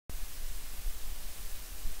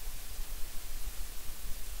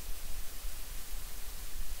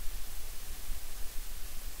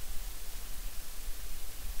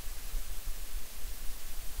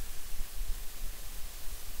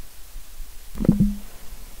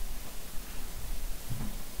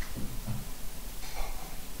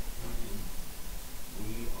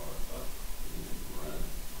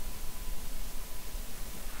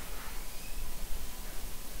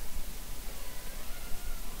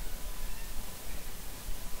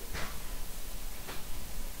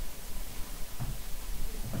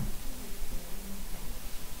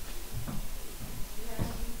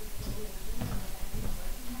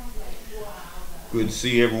Good to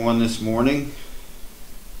see everyone this morning,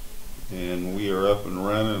 and we are up and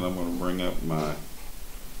running. I'm going to bring up my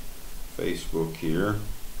Facebook here.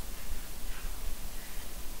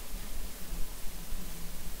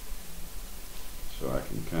 So I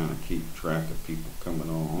can kind of keep track of people coming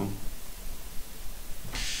on.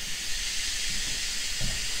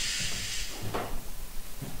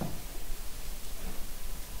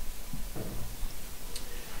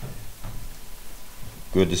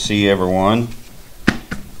 Good to see everyone.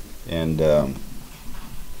 And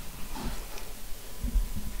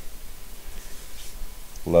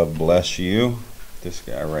love bless you. This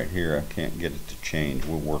guy right here, I can't get it to change.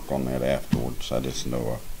 We'll work on that afterwards. I just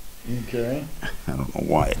know Okay. I don't know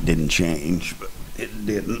why it didn't change, but it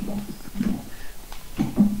didn't.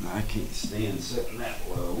 I can't stand sitting that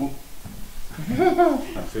low.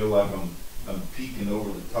 I feel like I'm peeking over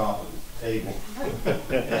the top of the table.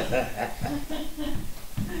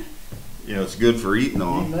 You know, it's good for eating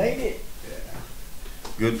on. You made it.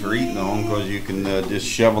 Good for eating on because you can just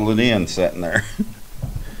shovel it in sitting there.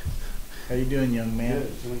 How you doing, young man?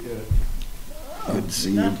 Good to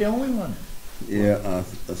see You're you. not the only one. Yeah,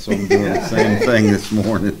 so I'm doing the same thing this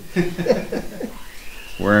morning.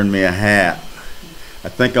 Wearing me a hat. I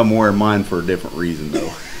think I'm wearing mine for a different reason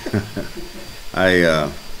though.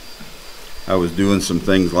 I was doing some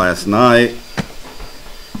things last night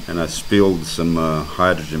and I spilled some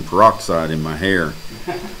hydrogen peroxide in my hair.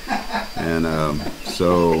 And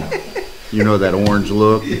so, you know that orange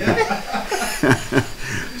look?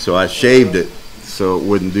 So I shaved it so it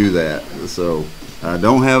wouldn't do that. So I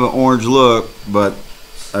don't have an orange look, but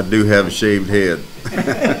I do have a shaved head.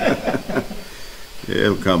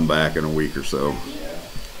 It'll come back in a week or so.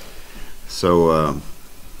 So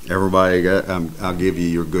everybody, I'll give you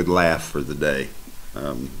your good laugh for the day.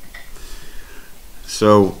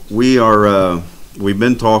 So we've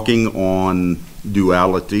been talking on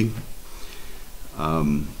duality.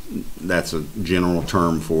 That's a general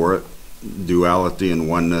term for it. Duality and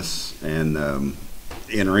oneness, and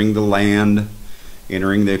entering the land,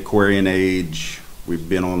 entering the Aquarian age. We've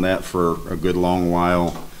been on that for a good long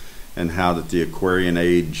while, and how that the Aquarian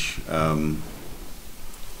age,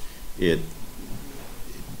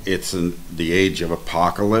 it's the age of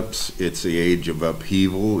apocalypse. It's the age of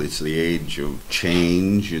upheaval. It's the age of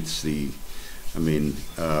change. It's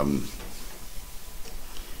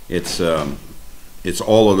it's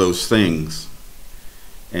all of those things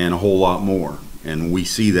and a whole lot more. And we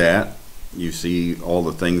see that. You see all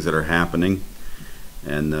the things that are happening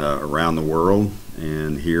and around the world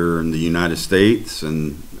and here in the United States,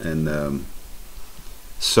 and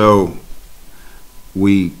so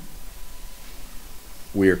we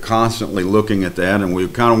are constantly looking at that, and we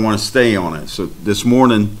kind of want to stay on it. So this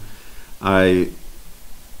morning I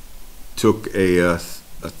took a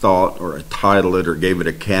thought, or I titled it or gave it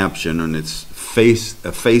a caption, and it's a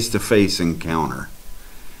face-to-face encounter.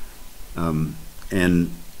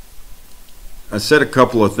 And I said a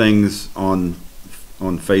couple of things on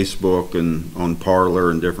Facebook and on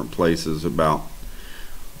Parler and different places about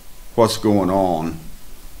what's going on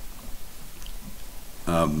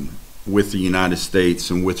with the United States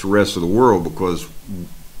and with the rest of the world, because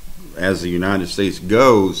as the United States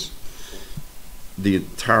goes, the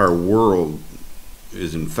entire world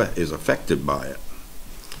is affected by it.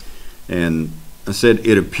 And I said,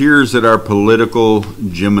 it appears that our political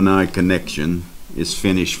Gemini connection is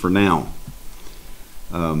finished for now.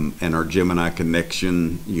 And our Gemini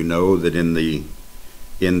connection, you know that in the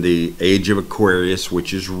age of Aquarius,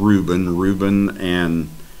 which is Reuben and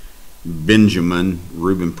Benjamin,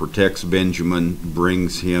 Reuben protects Benjamin,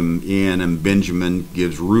 brings him in, and Benjamin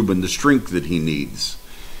gives Reuben the strength that he needs.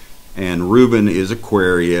 And Reuben is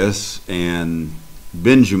Aquarius and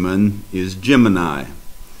Benjamin is Gemini.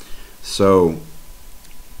 So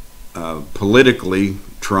politically,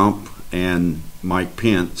 Trump and Mike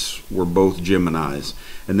Pence were both Geminis.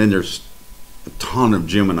 And then there's a ton of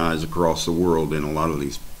Geminis across the world in a lot of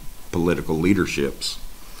these political leaderships.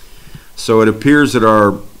 So it appears that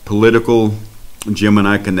our political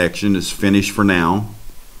Gemini connection is finished for now.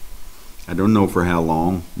 I don't know for how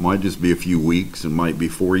long. Might just be a few weeks, and might be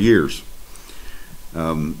 4 years.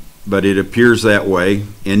 But it appears that way.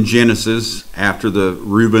 In Genesis, after the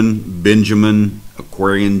Reuben, Benjamin,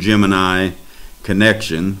 Aquarian, Gemini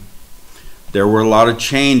connection, there were a lot of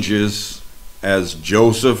changes as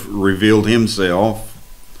Joseph revealed himself.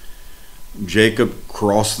 Jacob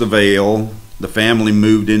crossed the veil. The family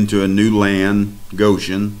moved into a new land,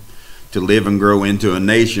 Goshen, to live and grow into a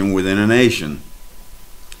nation within a nation.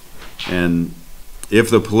 And if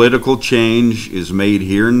the political change is made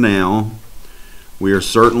here and now, we are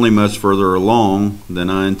certainly much further along than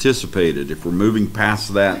I anticipated. If we're moving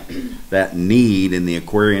past that need in the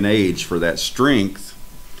Aquarian age for that strength,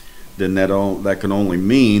 then that can only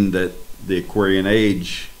mean that the Aquarian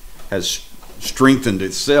age has strengthened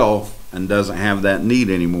itself and doesn't have that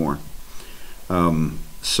need anymore.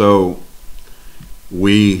 So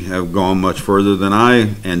we have gone much further than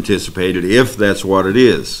I anticipated, if that's what it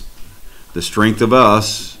is. The strength of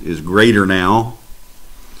us is greater now,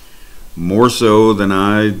 more so than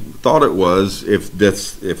I thought it was, if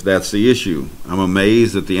that's the issue. I'm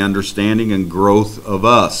amazed at the understanding and growth of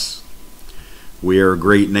us. We are a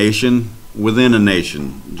great nation within a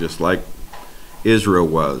nation, just like Israel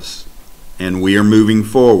was, and we are moving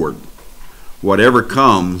forward. Whatever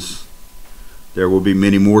comes, there will be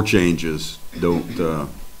many more changes. Don't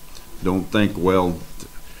think, well,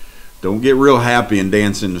 don't get real happy and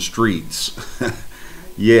dance in the streets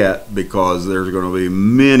yet, because there's going to be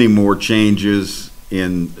many more changes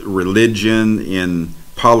in religion, in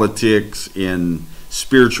politics, in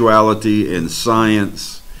spirituality, in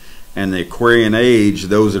science. And the Aquarian age,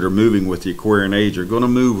 those that are moving with the Aquarian age are going to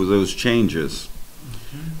move with those changes.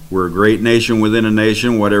 We're a great nation within a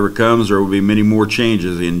nation. Whatever comes, there will be many more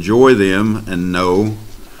changes. Enjoy them and know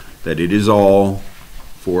that it is all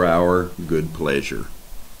for our good pleasure.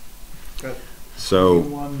 So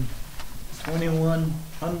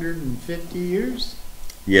 2,150 years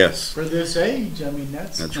yes, for this age. I mean,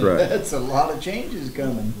 that's right. That's a lot of changes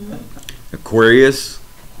coming. Aquarius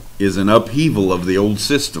is an upheaval of the old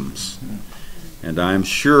systems, and I'm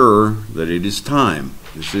sure that it is time.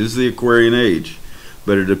 This is the Aquarian age,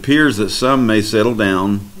 but it appears that some may settle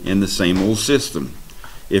down in the same old system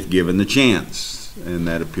if given the chance, and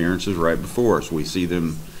that appearance is right before us. We see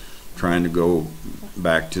them trying to go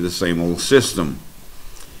back to the same old system,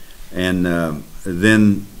 and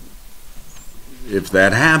then if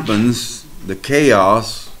that happens, the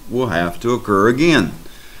chaos will have to occur again.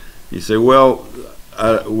 You say, well,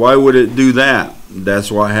 why would it do that? That's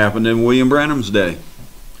what happened in William Branham's day.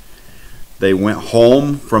 They went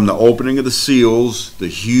home from the opening of the seals. The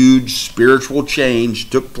huge spiritual change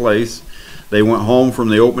took place. They went home from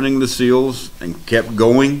the opening of the seals and kept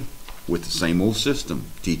going with the same old system,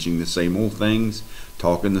 teaching the same old things,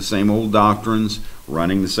 talking the same old doctrines,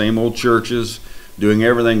 running the same old churches, doing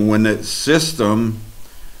everything. When the system,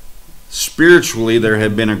 spiritually, there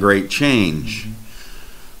had been a great change.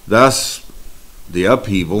 Thus, the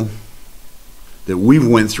upheaval that we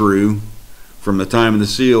went through from the time of the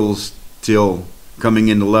seals till coming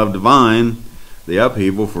into Love Divine, the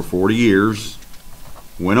upheaval for 40 years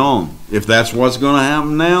went on. If that's what's going to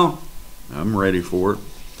happen now, I'm ready for it.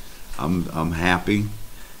 I'm happy,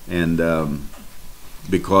 and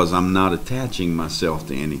because I'm not attaching myself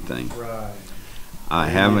to anything. Right. I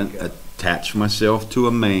haven't attached myself to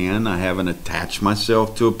a man. I haven't attached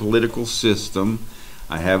myself to a political system.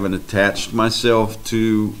 I haven't attached myself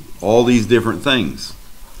to all these different things.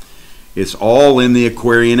 It's all in the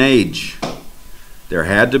Aquarian age. There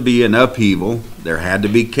had to be an upheaval. There had to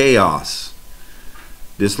be chaos.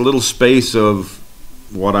 This little space of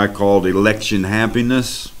what I called election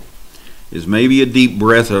happiness is maybe a deep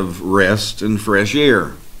breath of rest and fresh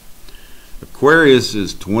air. Aquarius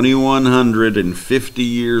is 2,150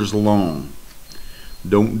 years long.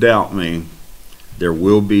 Don't doubt me. There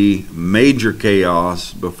will be major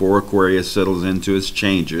chaos before Aquarius settles into its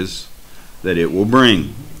changes that it will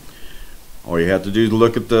bring. All you have to do is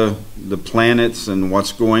look at the planets and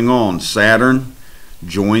what's going on. Saturn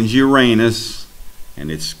joins Uranus,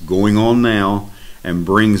 and it's going on now, and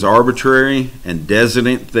brings arbitrary and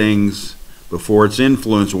dissonant things before its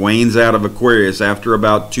influence wanes out of Aquarius after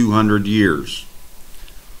about 200 years.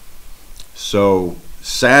 So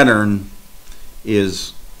Saturn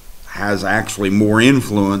has actually more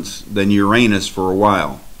influence than Uranus for a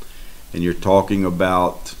while. And you're talking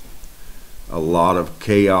about a lot of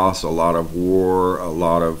chaos, a lot of war, a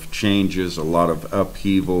lot of changes, a lot of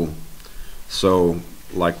upheaval. So,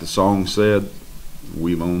 like the song said,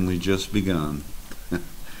 we've only just begun.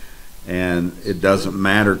 And it doesn't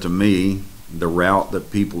matter to me the route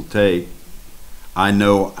that people take. I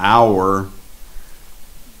know our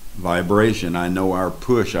vibration. I know our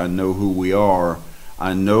push. I know who we are.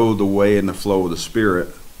 I know the way and the flow of the Spirit.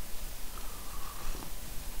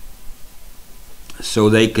 So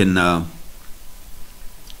they can,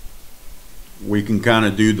 we can kind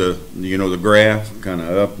of do the graph, kind of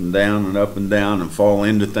up and down and up and down, and fall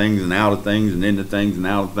into things and out of things and into things and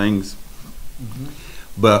out of things. Mm-hmm.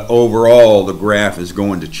 But overall, the graph is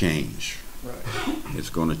going to change. Right. It's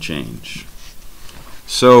going to change.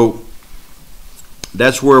 So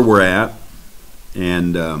that's where we're at,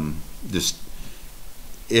 and just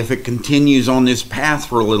if it continues on this path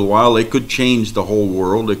for a little while, it could change the whole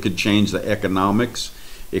world. It could change the economics.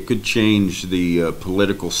 It could change the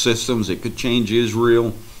political systems. It could change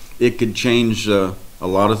Israel. It could change a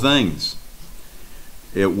lot of things.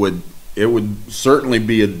 It would certainly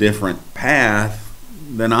be a different path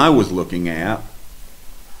than I was looking at.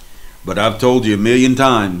 But I've told you a million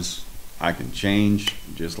times, I can change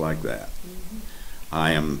just like that.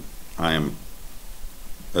 I am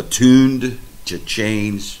attuned to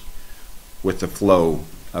change with the flow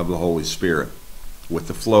of the Holy Spirit, with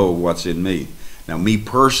the flow of what's in me. Now, me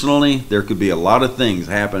personally, there could be a lot of things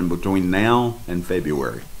happen between now and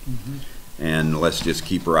February. And let's just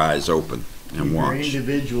keep our eyes open and Keep your watch.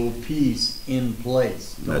 individual peace in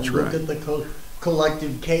place. That's Don't right. look at the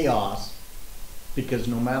collective chaos, because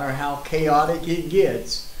no matter how chaotic it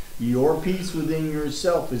gets, your peace within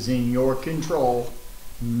yourself is in your control,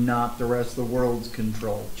 not the rest of the world's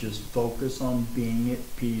control. Just focus on being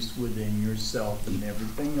at peace within yourself, and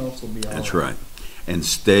everything else will be all right. That's right. And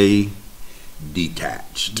stay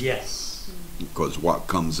detached. Yes. Because what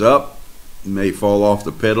comes up may fall off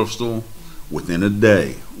the pedestal within a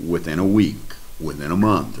day, within a week, within a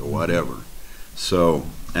month, or whatever. So,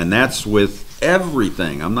 and that's with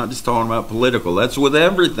everything. I'm not just talking about political. That's with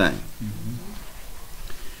everything.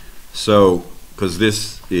 So, because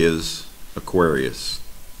this is Aquarius.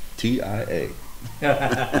 TIA.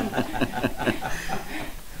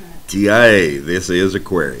 TIA. This is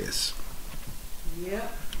Aquarius.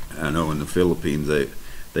 Yep. I know in the Philippines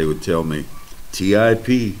they would tell me TIP.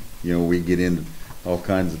 You know, we get into all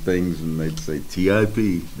kinds of things and they'd say TIP.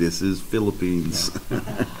 This is Philippines.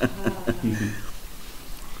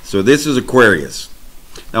 So this is Aquarius.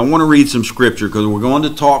 Now I want to read some scripture because we're going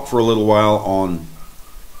to talk for a little while on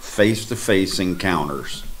face-to-face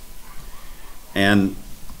encounters. And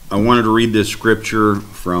I wanted to read this scripture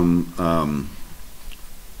from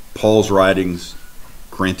Paul's writings,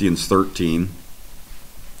 Corinthians 13.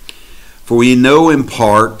 For we know in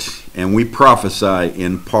part, and we prophesy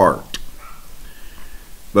in part.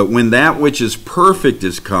 But when that which is perfect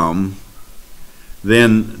is come,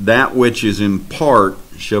 then that which is in part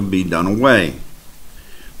shall be done away.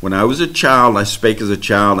 When I was a child, I spake as a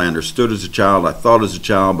child, I understood as a child, I thought as a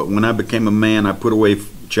child, but when I became a man, I put away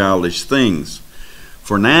childish things.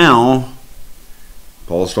 For now,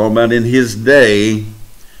 Paul's talking about in his day,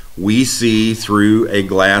 we see through a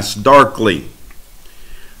glass darkly,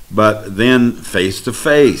 but then face to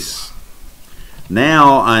face.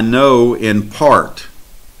 Now I know in part,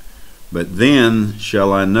 but then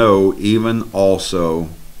shall I know even also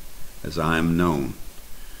as I am known.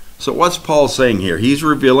 So what's Paul saying here? He's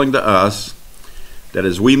revealing to us that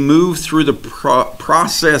as we move through the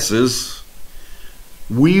processes,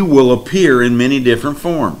 we will appear in many different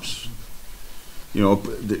forms. You know,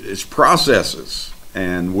 it's processes,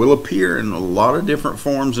 and we'll appear in a lot of different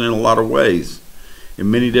forms and in a lot of ways,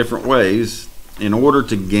 in many different ways, in order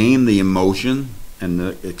to gain the emotion and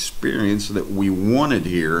the experience that we wanted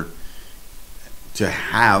here to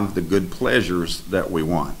have the good pleasures that we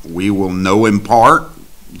want. We will know in part,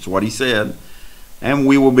 that's what he said, and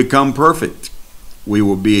we will become perfect. We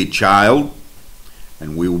will be a child,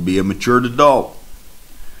 and we will be a matured adult.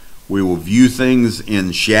 We will view things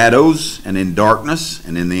in shadows and in darkness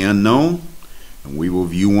and in the unknown, and we will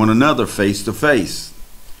view one another face to face.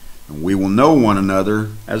 And we will know one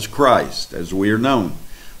another as Christ, as we are known.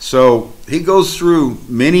 So he goes through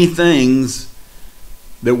many things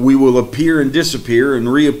that we will appear and disappear and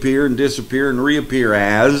reappear and disappear and reappear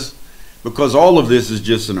as, because all of this is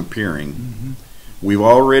just an appearing. We've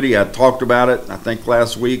already, I talked about it, I think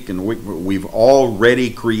last week, and we've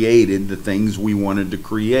already created the things we wanted to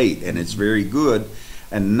create, and it's very good.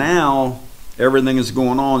 And now everything that's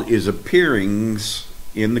going on is appearings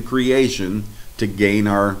in the creation to gain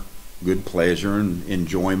our good pleasure and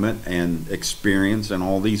enjoyment and experience and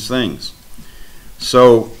all these things.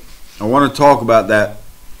 So I want to talk about that.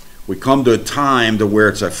 We come to a time to where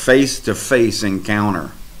it's a face-to-face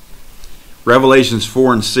encounter. Revelations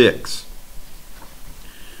 4 and 6.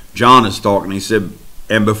 John is talking. He said,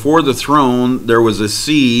 and before the throne there was a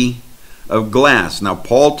sea of glass. Now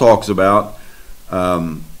Paul talks about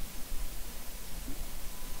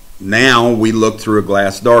now we look through a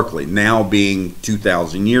glass darkly. Now being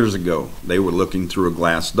 2,000 years ago. They were looking through a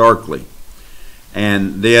glass darkly.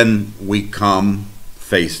 And then we come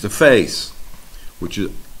face to face, which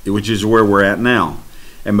is where we're at now.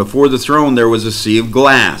 And before the throne there was a sea of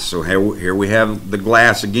glass. So here we have the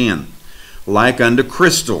glass again. Like unto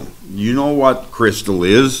crystal. You know what crystal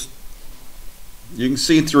is. You can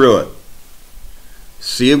see through it.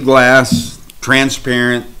 Sea of glass,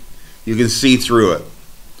 transparent. You can see through it.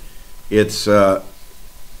 It's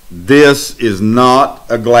this is not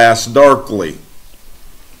a glass darkly.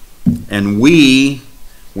 And we,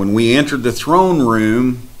 when we enter the throne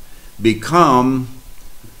room, become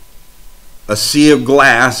a sea of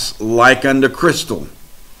glass like unto crystal.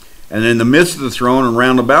 And in the midst of the throne and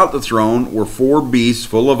round about the throne were 4 beasts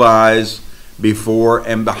full of eyes before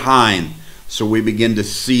and behind. So we begin to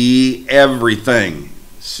see everything.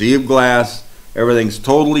 Sea of glass, everything's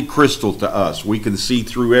totally crystal to us. We can see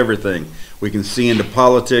through everything. We can see into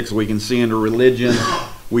politics, we can see into religion,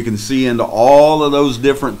 we can see into all of those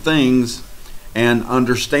different things and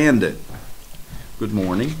understand it. Good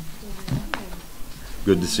morning.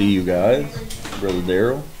 Good to see you guys. Brother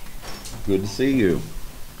Darrell, good to see you.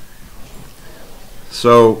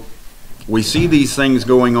 So we see these things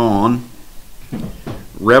going on.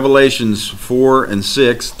 Revelations 4 and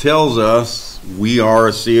 6 tells us we are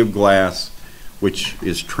a sea of glass, which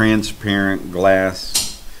is transparent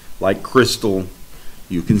glass, like crystal.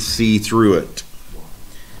 You can see through it.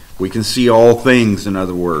 We can see all things, in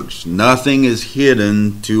other words. Nothing is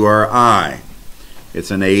hidden to our eye.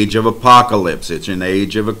 It's an age of apocalypse. It's an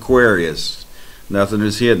age of Aquarius. Nothing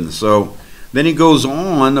is hidden. So then he goes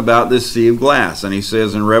on about this sea of glass, and he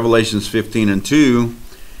says in Revelations 15 and 2,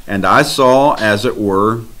 and I saw, as it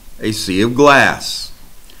were, a sea of glass.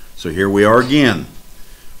 So here we are again.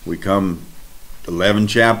 We come 11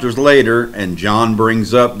 chapters later, and John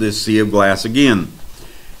brings up this sea of glass again.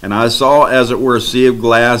 And I saw, as it were, a sea of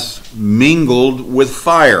glass mingled with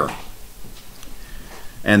fire,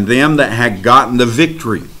 and them that had gotten the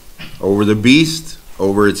victory over the beast,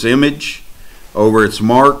 over its image, over its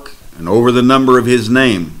mark, and over the number of his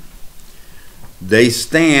name. They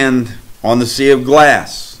stand on the sea of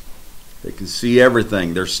glass. They can see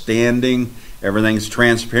everything. They're standing. Everything's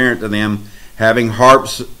transparent to them, having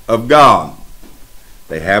harps of God.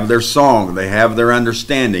 They have their song. They have their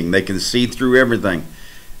understanding. They can see through everything.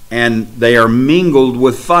 And they are mingled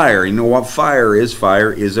with fire. You know what fire is?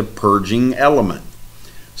 Fire is a purging element.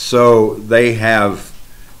 So they have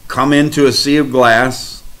come into a sea of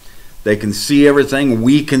glass. They can see everything.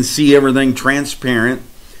 We can see everything transparent.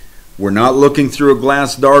 We're not looking through a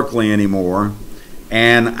glass darkly anymore.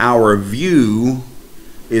 And our view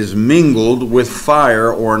is mingled with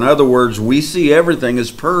fire, or in other words, we see everything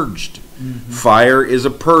as purged. Mm-hmm. Fire is a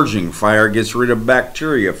purging. Fire gets rid of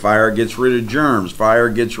bacteria. Fire gets rid of germs. Fire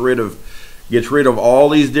gets rid of all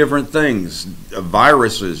these different things.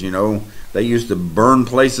 Viruses, you know, they used to burn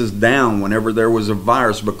places down whenever there was a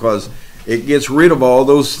virus because it gets rid of all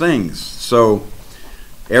those things. So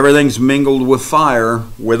everything's mingled with fire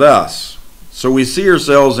with us. So we see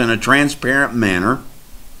ourselves in a transparent manner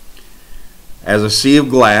as a sea of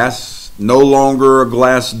glass, no longer a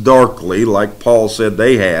glass darkly like Paul said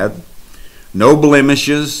they had. No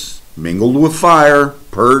blemishes, mingled with fire,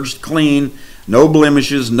 purged clean, no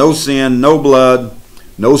blemishes, no sin, no blood,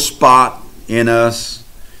 no spot in us.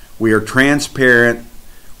 We are transparent.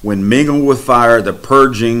 When mingled with fire, the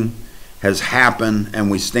purging has happened,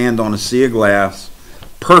 and we stand on a sea of glass,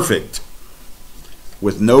 perfect,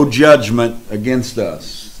 with no judgment against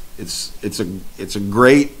us. It's a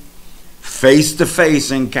great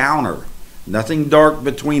face-to-face encounter. Nothing dark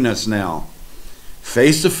between us now.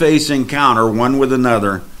 Face-to-face encounter one with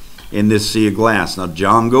another in this sea of glass. Now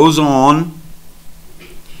John goes on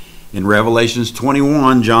in Revelations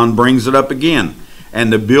 21. John brings it up again.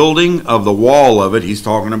 And the building of the wall of it, he's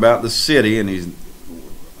talking about the city, and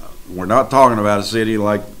we're not talking about a city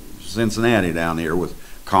like Cincinnati down here with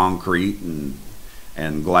concrete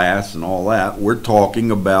and glass and all that. We're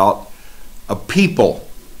talking about a people.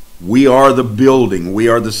 We are the building. We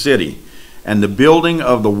are the city. And the building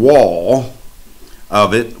of the wall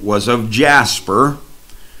of it was of jasper,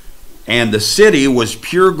 and the city was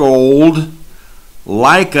pure gold,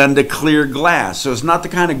 like unto clear glass. So it's not the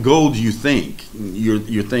kind of gold you think.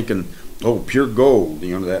 You're thinking, oh, pure gold,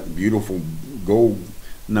 you know, that beautiful gold.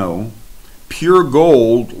 No, pure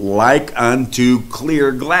gold, like unto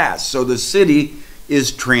clear glass. So the city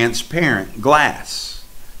is transparent glass.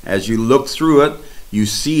 As you look through it, you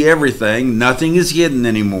see everything. Nothing is hidden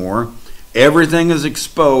anymore. Everything is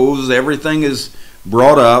exposed. Everything is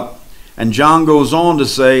brought up. And John goes on to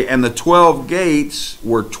say, and the 12 gates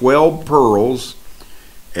were 12 pearls.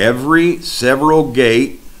 Every several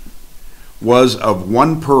gate was of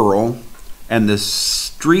one pearl, and the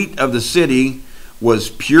street of the city was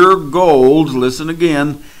pure gold, listen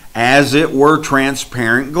again, as it were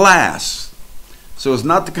transparent glass. So it's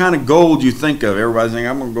not the kind of gold you think of. Everybody's thinking,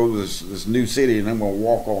 I'm going to go to this new city and I'm going to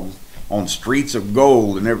walk on streets of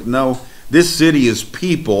gold and everything. No, this city is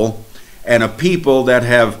people, and a people that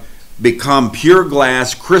have become pure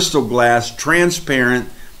glass, crystal glass, transparent,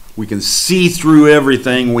 We can see through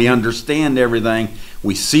everything. We understand everything.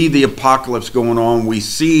 We see the apocalypse going on. We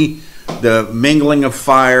see the mingling of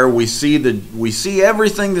fire. We see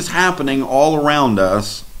everything that's happening all around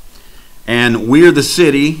us. And we're the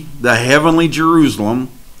city, the heavenly Jerusalem,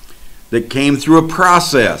 that came through a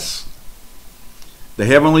process. The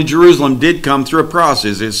heavenly Jerusalem did come through a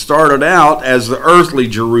process. It started out as the earthly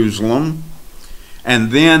Jerusalem,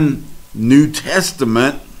 and then New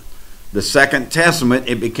Testament, the Second Testament,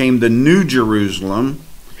 it became the New Jerusalem,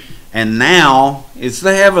 and now it's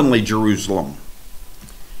the heavenly Jerusalem.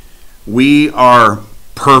 We are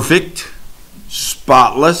perfect,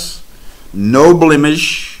 spotless, no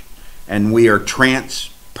blemish, and we are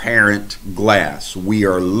transparent glass. We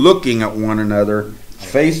are looking at one another,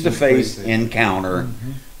 face-to-face encounter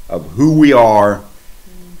of who we are,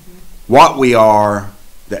 what we are,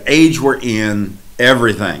 the age we're in,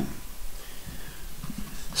 everything.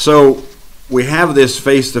 So we have this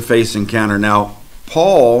face-to-face encounter. Now,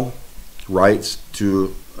 Paul writes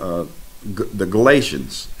to the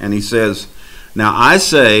Galatians, and he says, "Now I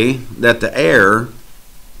say that the heir,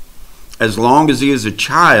 as long as he is a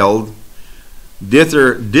child,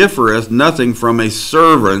 differeth nothing from a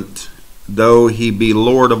servant, though he be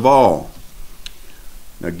Lord of all."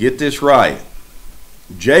 Now get this right.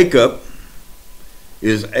 Jacob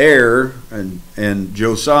is heir, and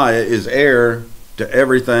Josiah is heir to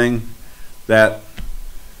everything that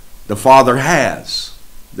the father has.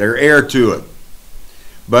 They're heir to it.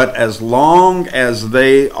 But as long as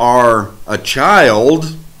they are a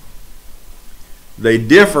child, they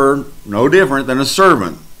differ no different than a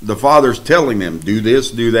servant. The father's telling them, do this,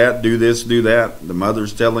 do that, do this, do that. The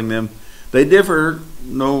mother's telling them. They differ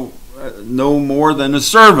no more than a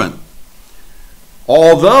servant.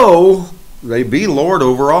 Although they be Lord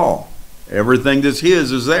over all. Everything that's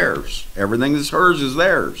his is theirs. Everything that's hers is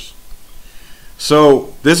theirs.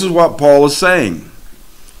 So this is what Paul is saying.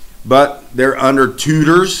 But they're under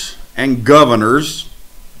tutors and governors,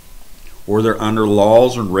 or they're under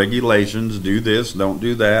laws and regulations. Do this, don't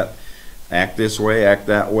do that. Act this way, act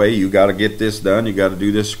that way. You got to get this done. You got to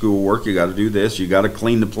do this schoolwork. You got to do this. You got to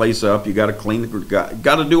clean the place up. You got to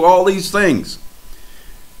got to do all these things.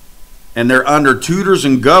 And they're under tutors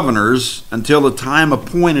and governors until the time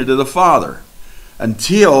appointed to the Father.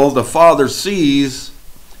 Until the Father sees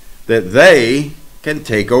that they can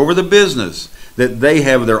take over the business. That they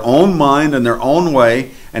have their own mind and their own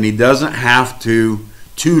way, and he doesn't have to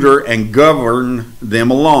tutor and govern them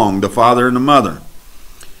along, the father and the mother.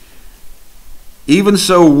 Even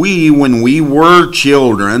so we, when we were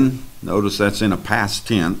children, notice that's in a past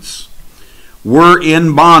tense, were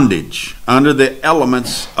in bondage under the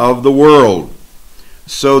elements of the world.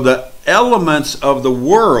 So the elements of the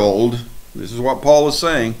world, this is what Paul is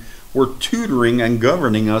saying, were tutoring and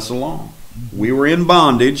governing us along. We were in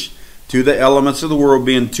bondage to the elements of the world,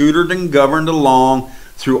 being tutored and governed along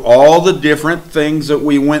through all the different things that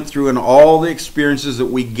we went through and all the experiences that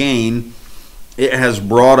we gained. It has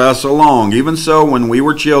brought us along. Even so, when we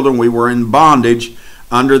were children, we were in bondage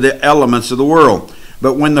under the elements of the world.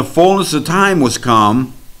 But when the fullness of time was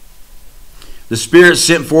come, the Spirit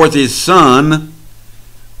sent forth his Son,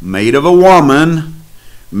 made of a woman,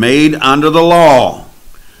 made under the law,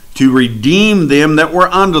 to redeem them that were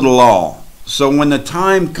under the law. So when the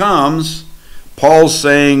time comes, Paul's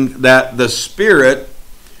saying that the Spirit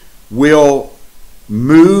will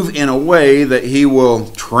move in a way that he will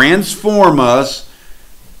transform us,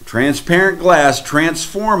 transparent glass,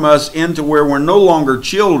 transform us into where we're no longer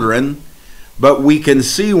children, but we can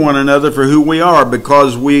see one another for who we are,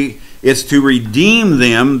 because it's to redeem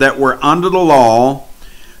them that were under the law,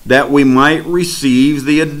 that we might receive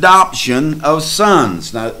the adoption of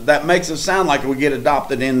sons. Now that makes it sound like we get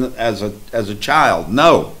adopted in as a child.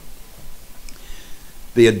 No.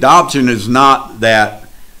 The adoption is not that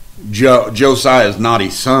Josiah is not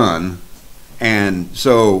his son, and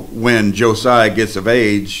so when Josiah gets of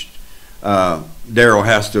age, Daryl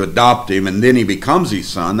has to adopt him and then he becomes his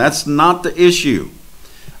son. That's not the issue.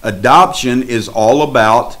 Adoption is all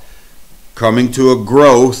about coming to a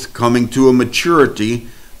growth, coming to a maturity,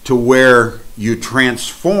 to where you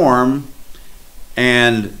transform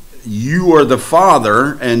and you are the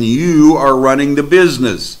father and you are running the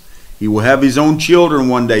business. He will have his own children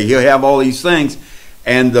one day. He'll have all these things.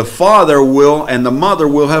 And the father will and the mother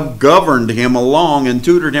will have governed him along and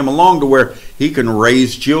tutored him along to where he can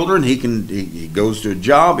raise children. He goes to a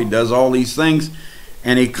job. He does all these things.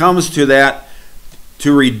 And he comes to that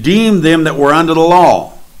to redeem them that were under the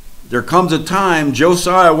law. There comes a time,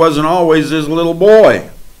 Josiah wasn't always this little boy,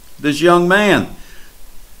 this young man.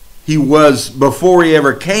 He was, before he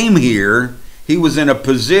ever came here, he was in a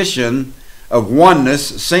position of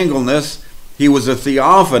oneness, singleness. He was a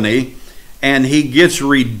theophany, and he gets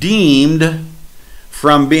redeemed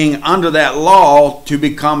from being under that law to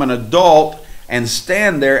become an adult and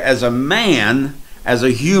stand there as a man, as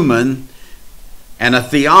a human, and a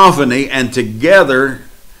theophany, and together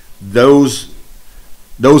those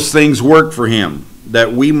things work for him,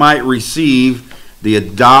 that we might receive the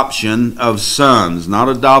adoption of sons. Not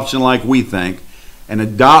adoption like we think, an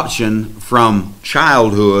adoption from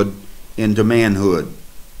childhood into manhood.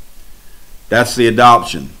 That's the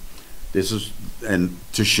adoption. This is, and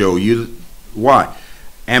to show you why.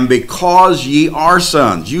 And because ye are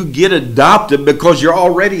sons, you get adopted because you're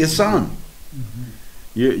already a son.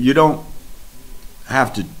 You don't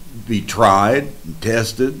have to be tried and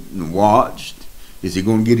tested and watched. Is he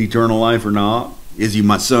going to get eternal life or not? Is he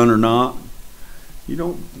my son or not? You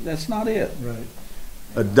don't. That's not it. Right.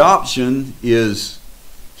 Adoption is,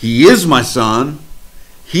 he is my son.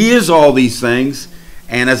 He is all these things.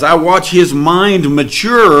 And as I watch his mind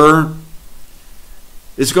mature,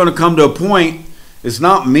 it's going to come to a point. It's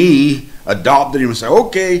not me adopting him and say,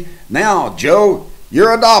 okay, now Joe,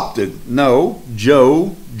 you're adopted. No,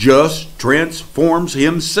 Joe just transforms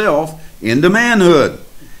himself into manhood.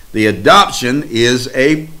 The adoption is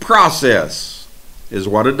a process, is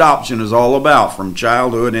what adoption is all about, from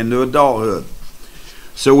childhood into adulthood.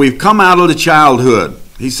 So we've come out of the childhood.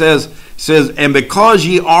 He says, and because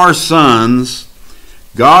ye are sons,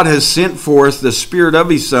 God has sent forth the Spirit of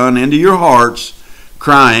his Son into your hearts,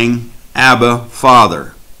 crying, Abba,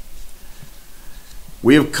 Father.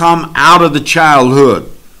 We have come out of the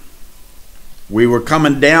childhood. We were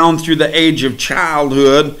coming down through the age of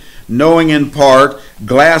childhood, knowing in part,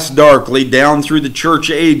 glass darkly, down through the church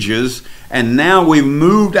ages, and now we've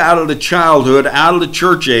moved out of the childhood, out of the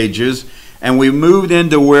church ages, and we moved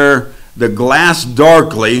into where the glass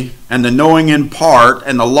darkly and the knowing in part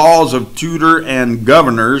and the laws of tutor and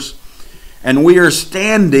governors, and we are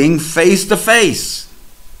standing face to face,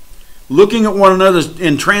 looking at one another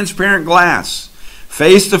in transparent glass,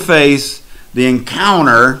 face to face, the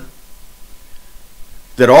encounter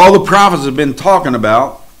that all the prophets have been talking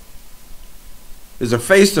about is a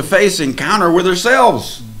face-to-face encounter with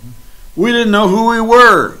ourselves. We didn't know who we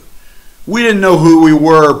were. We didn't know who we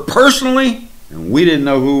were personally, and we didn't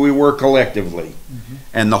know who we were collectively.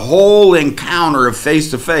 And the whole encounter of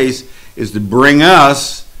face-to-face is to bring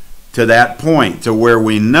us to that point, to where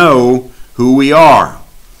we know who we are.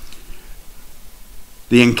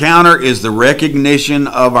 The encounter is the recognition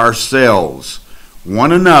of ourselves,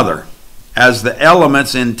 one another, as the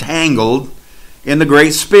elements entangled in the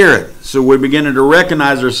Great Spirit. So we're beginning to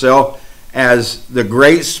recognize ourselves as the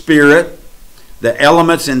Great Spirit, the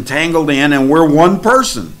elements entangled in, and we're one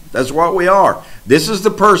person. That's what we are. This is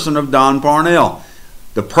the person of Don Parnell.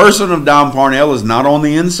 The person of Don Parnell is not on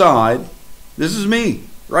the inside. This is me,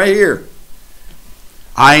 right here.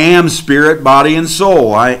 I am spirit, body, and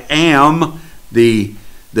soul. I am the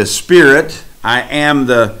spirit. I am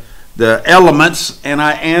the elements, and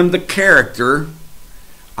I am the character.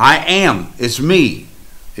 I am. It's me.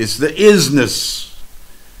 It's the isness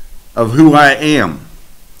of who I am.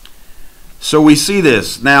 So we see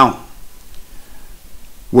this. Now,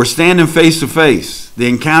 we're standing face to face. The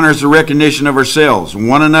encounter is the recognition of ourselves,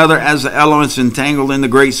 one another as the elements entangled in the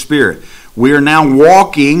Great Spirit. We are now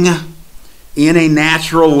walking in a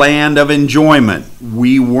natural land of enjoyment.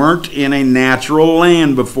 We weren't in a natural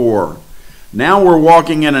land before. Now we're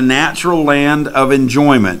walking in a natural land of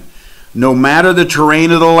enjoyment. No matter the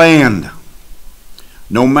terrain of the land,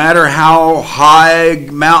 no matter how high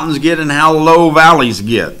mountains get and how low valleys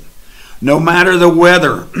get, no matter the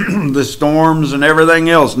weather, the storms and everything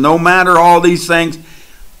else, no matter all these things,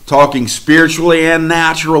 talking spiritually and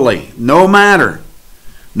naturally, no matter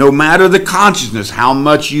the consciousness, how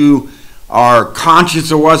much you are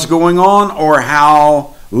conscious of what's going on or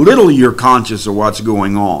how little you're conscious of what's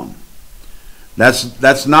going on.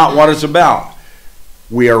 That's not what it's about.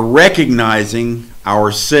 We are recognizing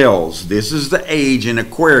ourselves. This is the age in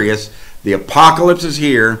Aquarius. The apocalypse is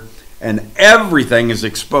here, and everything is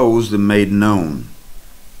exposed and made known.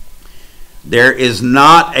 There is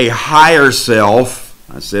not a higher self.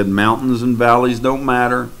 I said mountains and valleys don't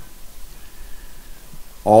matter.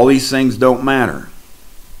 All these things don't matter.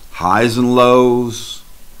 Highs and lows,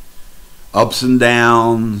 ups and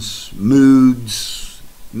downs, moods,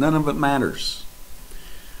 none of it matters.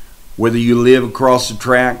 Whether you live across the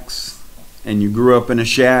tracks and you grew up in a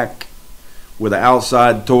shack with an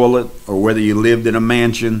outside toilet, or whether you lived in a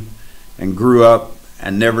mansion and grew up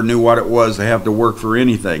and never knew what it was to have to work for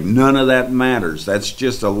anything, none of that matters. That's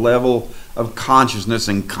just a level of consciousness,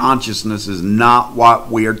 and consciousness is not what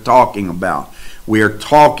we are talking about. We are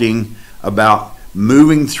talking about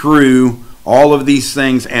moving through all of these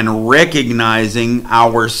things and recognizing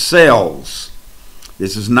ourselves.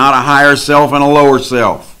 This is not a higher self and a lower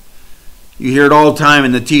self. You hear it all the time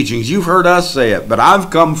in the teachings. You've heard us say it, but I've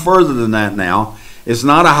come further than that now. It's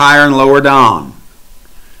not a higher and lower down.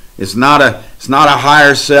 It's not a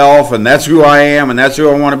higher self, and that's who I am, and that's who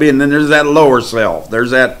I want to be. And then there's that lower self.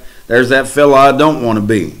 There's that fellow I don't want to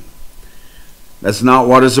be. That's not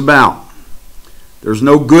what it's about. There's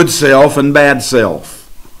no good self and bad self.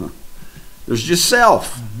 There's just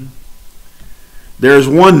self. Mm-hmm. There's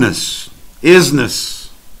oneness,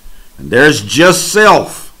 isness, and there's just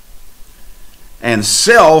self. And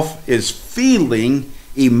self is feeling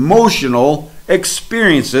emotional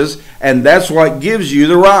experiences, and that's what gives you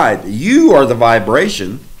the ride. You are the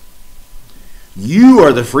vibration. You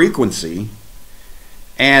are the frequency,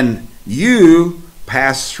 and you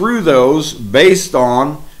pass through those based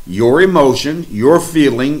on your emotion, your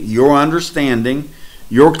feeling, your understanding,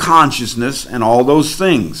 your consciousness, and all those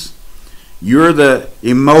things. You're the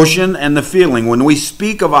emotion and the feeling. When we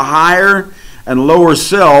speak of a higher and lower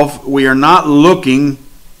self, we are not looking,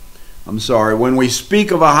 when we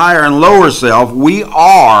speak of a higher and lower self, we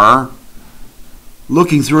are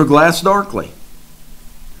looking through a glass darkly.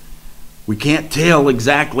 We can't tell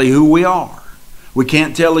exactly who we are. We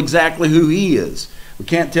can't tell exactly who he is. We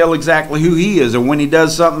can't tell exactly who he is. And when he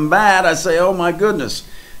does something bad, I say, oh my goodness.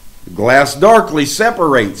 The glass darkly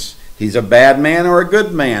separates. He's a bad man or a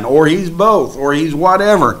good man, or he's both, or he's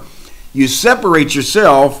whatever. You separate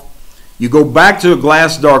yourself. You go back to a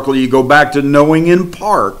glass darkly. You go back to knowing in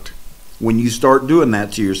part when you start doing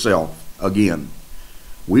that to yourself again.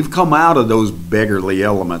 We've come out of those beggarly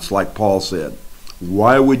elements, like Paul said.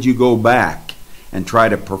 Why would you go back and try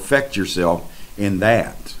to perfect yourself in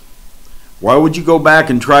that? Why would you go back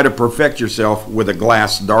and try to perfect yourself with a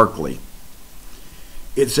glass darkly?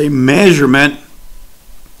 It's a measurement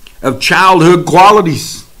of childhood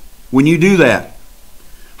qualities when you do that.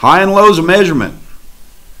 High and low is a measurement.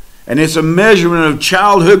 And it's a measurement of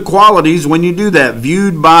childhood qualities when you do that,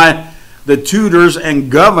 viewed by the tutors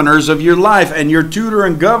and governors of your life. And your tutor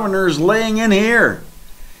and governor is laying in here.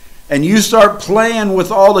 And you start playing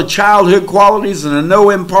with all the childhood qualities and the no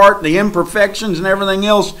impart, the imperfections and everything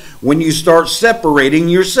else when you start separating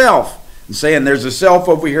yourself and saying there's a self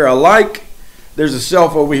over here I like, there's a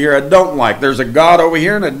self over here I don't like, there's a God over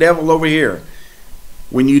here and a devil over here.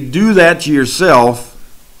 When you do that to yourself,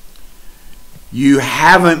 you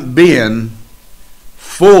haven't been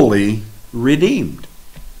fully redeemed.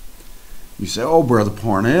 You say, oh, Brother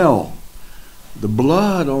Parnell, the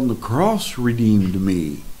blood on the cross redeemed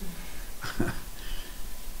me.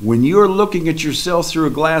 When you're looking at yourself through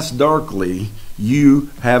a glass darkly, you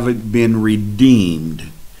haven't been redeemed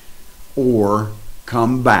or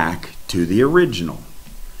come back to the original.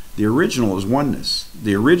 The original is oneness.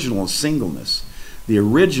 The original is singleness. The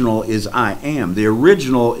original is I am. The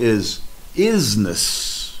original is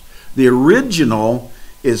isness. The original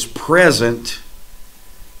is present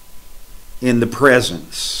in the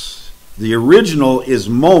presence. The original is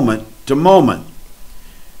moment to moment.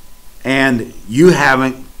 And you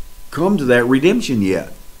haven't come to that redemption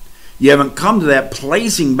yet. You haven't come to that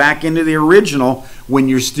placing back into the original when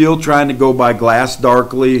you're still trying to go by glass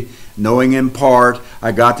darkly, knowing in part,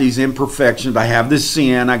 I got these imperfections, I have this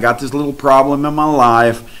sin, I got this little problem in my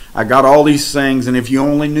life, I got all these things, and if you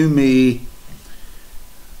only knew me,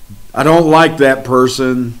 I don't like that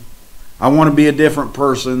person, I want to be a different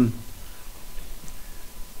person.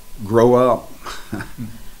 Grow up.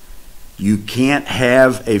 You can't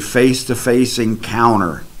have a face-to-face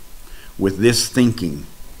encounter with this thinking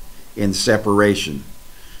in separation.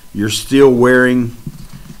 You're still wearing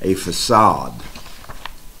a facade.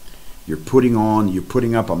 You're putting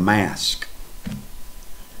up a mask.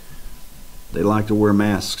 They like to wear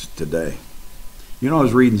masks today. You know, I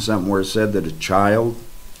was reading something where it said that a child,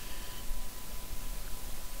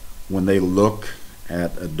 when they look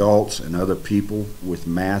at adults and other people with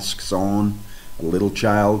masks on, a little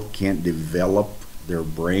child can't develop their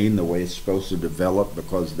brain the way it's supposed to develop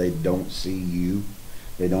because they don't see you.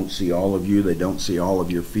 They don't see all of you. They don't see all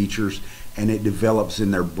of your features. And it develops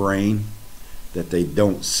in their brain that they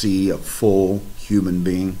don't see a full human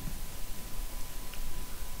being.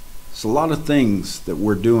 It's a lot of things that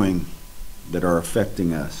we're doing that are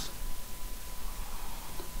affecting us.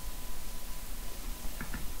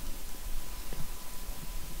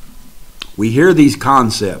 We hear these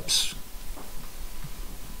concepts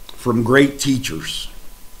from great teachers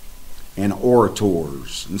and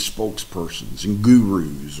orators and spokespersons and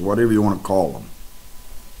gurus, whatever you want to call them.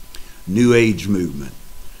 New Age movement.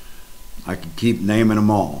 I could keep naming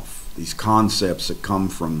them off. These concepts that come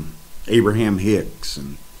from Abraham Hicks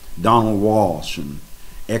and Donald Walsh and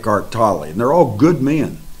Eckhart Tolle. And they're all good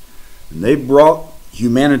men. And they've brought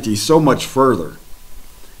humanity so much further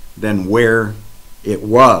than where it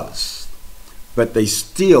was. But they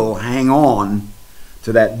still hang on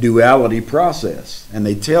to that duality process. And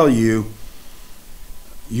they tell you,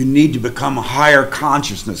 you need to become a higher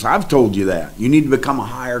consciousness. I've told you that. You need to become a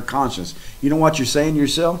higher consciousness. You know what you're saying to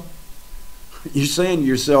yourself? You're saying to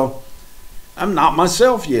yourself, I'm not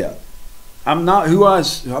myself yet. I'm not who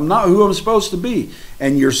I'm supposed to be.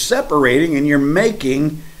 And you're separating and you're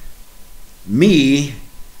making me,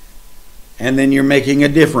 and then you're making a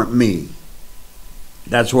different me.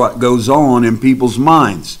 That's what goes on in people's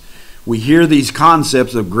minds. We hear these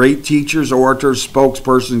concepts of great teachers, orators,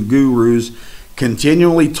 spokespersons, gurus,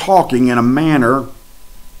 continually talking in a manner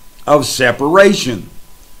of separation,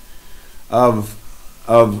 of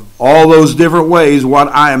all those different ways. What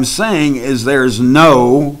I am saying is there's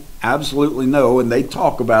absolutely no, and they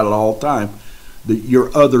talk about it all the time,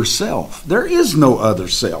 your other self. There is no other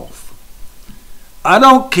self. I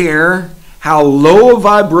don't care how low a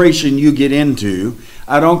vibration you get into.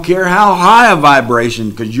 I don't care how high a vibration,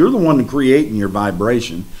 because you're the one creating your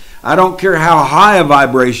vibration. I don't care how high a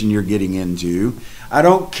vibration you're getting into. I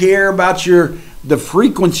don't care about the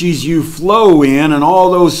frequencies you flow in and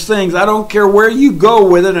all those things. I don't care where you go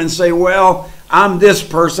with it and say, well, I'm this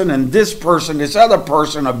person and this person, this other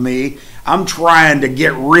person of me, I'm trying to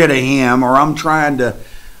get rid of him, or I'm trying to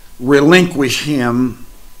relinquish him.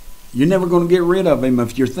 You're never going to get rid of him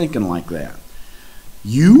if you're thinking like that.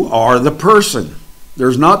 You are the person.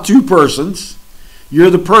 There's not two persons. You're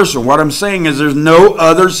the person. What I'm saying is there's no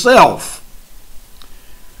other self.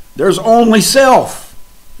 There's only self.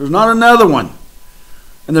 There's not another one.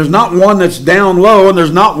 And there's not one that's down low, and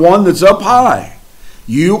there's not one that's up high.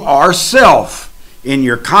 You are self in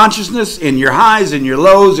your consciousness, in your highs, in your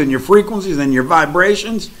lows, in your frequencies, in your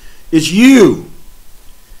vibrations. It's you.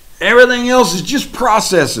 Everything else is just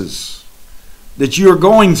processes that you're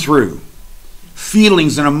going through.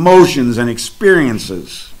 Feelings and emotions and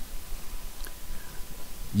experiences.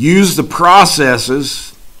 Use the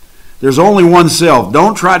processes. There's only one self.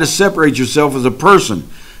 Don't try to separate yourself as a person.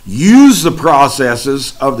 Use the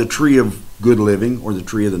processes of the tree of good living, or the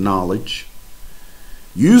tree of the knowledge.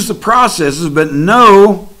 Use the processes, but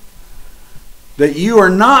know that you are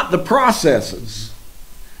not the processes.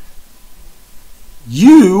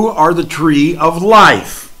 You are the tree of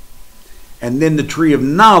life. And then the tree of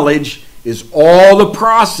knowledge is all the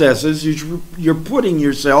processes you're putting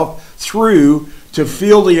yourself through to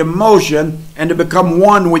feel the emotion and to become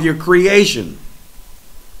one with your creation.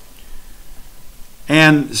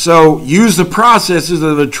 And so use the processes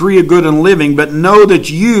of the tree of good and living, but know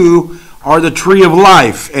that you are the tree of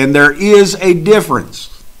life, and there is a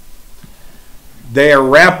difference. They are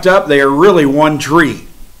wrapped up, they are really one tree.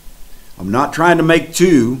 I'm not trying to make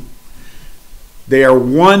two. They are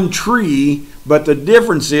one tree, but the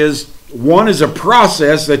difference is one is a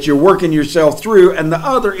process that you're working yourself through, and the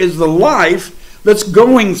other is the life that's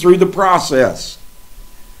going through the process.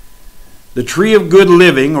 The tree of good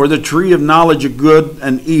living, or the tree of knowledge of good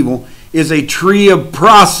and evil, is a tree of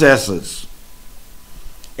processes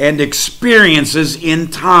and experiences in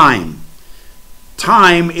time.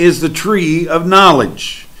 Time is the tree of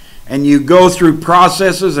knowledge. And you go through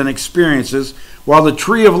processes and experiences, while the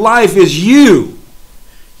tree of life is you.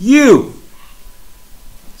 You.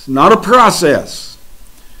 It's not a process.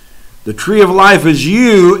 The tree of life is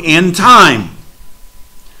you in time.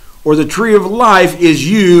 Or the tree of life is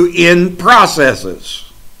you in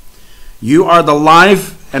processes. You are the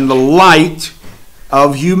life and the light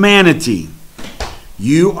of humanity.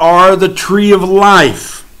 You are the tree of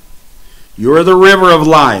life. You're the river of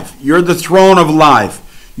life. You're the throne of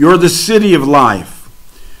life. You're the city of life.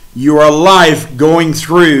 You are life going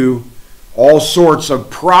through all sorts of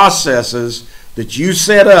processes that you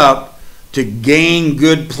set up to gain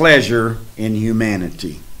good pleasure in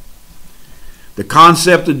humanity. The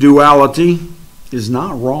concept of duality is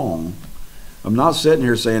not wrong. I'm not sitting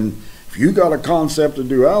here saying, if you got a concept of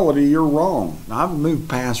duality, you're wrong. I've moved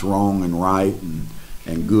past wrong and right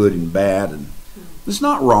and good and bad, and it's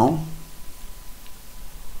not wrong.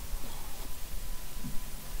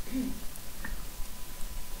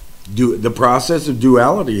 The process of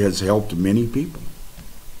duality has helped many people.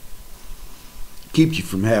 Keeps you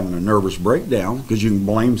from having a nervous breakdown because you can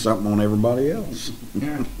blame something on everybody else.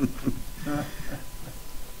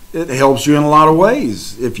 It helps you in a lot of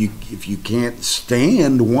ways. If you can't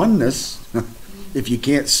stand oneness, if you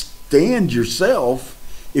can't stand yourself,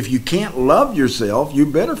 if you can't love yourself, you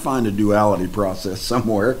better find a duality process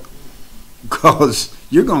somewhere, because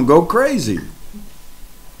you're going to go crazy.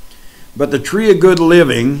 But the tree of good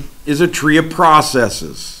living is a tree of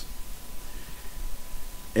processes,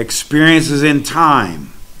 experiences in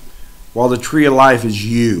time, while the tree of life is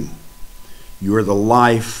you. You are the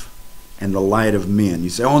life and the light of men. You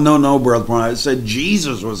say, oh, no, Brother Brown. I said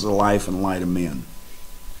Jesus was the life and light of men.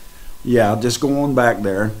 Yeah, just go on back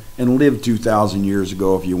there and live 2,000 years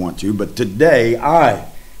ago if you want to. But today,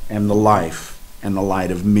 I am the life and the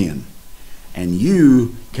light of men. And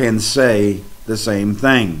you can say the same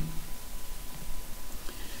thing.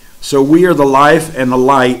 So we are the life and the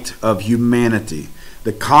light of humanity.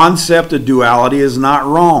 The concept of duality is not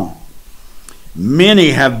wrong.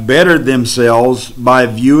 Many have bettered themselves by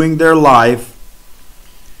viewing their life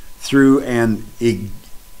through an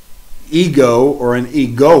ego or an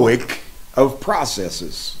egoic of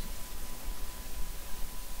processes.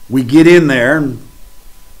 We get in there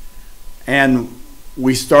and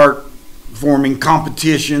we start forming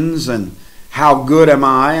competitions and how good am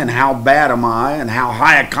I and how bad am I and how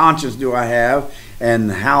high a conscience do I have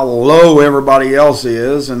and how low everybody else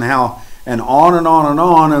is and how and on and on and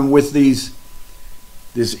on, and with this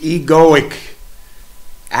egoic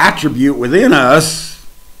attribute within us,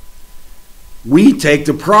 we take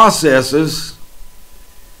the processes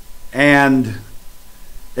and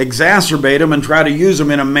exacerbate them and try to use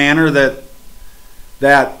them in a manner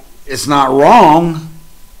that it's not wrong,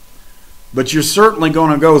 but you're certainly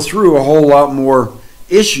going to go through a whole lot more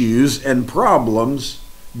issues and problems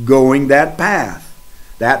going that path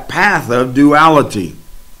of duality.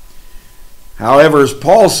 However, as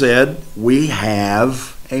Paul said, we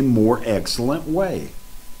have a more excellent way.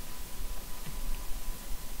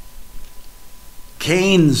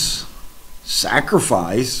 Cain's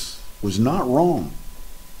sacrifice was not wrong.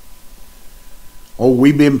 Oh,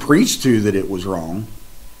 we've been preached to that it was wrong.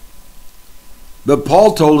 But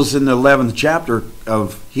Paul told us in the 11th chapter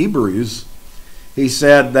of Hebrews, he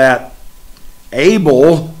said that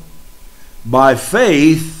Abel, by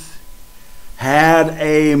faith, had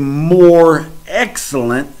a more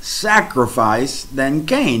excellent sacrifice than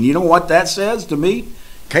Cain. You know what that says to me?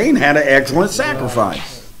 Cain had an excellent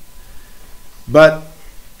sacrifice. But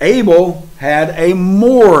Abel had a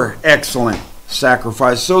more excellent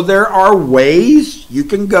sacrifice. So there are ways you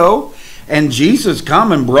can go. And Jesus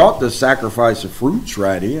come and brought the sacrifice of fruits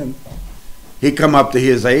right in. He come up to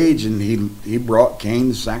his age and he brought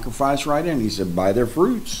Cain's sacrifice right in. He said, by their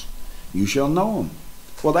fruits you shall know them.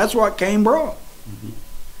 Well, that's what Cain brought. Mm-hmm.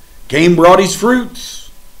 Cain brought his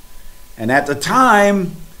fruits. And at the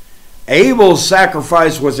time, Abel's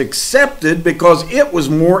sacrifice was accepted because it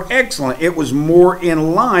was more excellent. It was more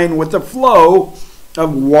in line with the flow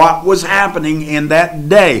of what was happening in that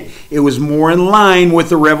day. It was more in line with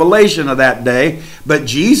the revelation of that day. But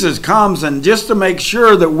Jesus comes, and just to make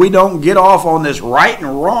sure that we don't get off on this right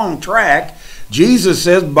and wrong track, Jesus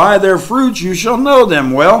says, by their fruits you shall know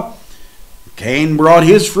them. Well, Cain brought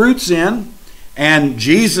his fruits in, and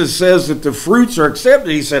Jesus says that the fruits are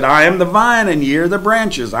accepted. He said, I am the vine and ye are the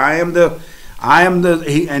branches. And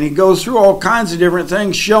he goes through all kinds of different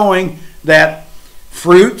things showing that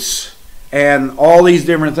fruits and all these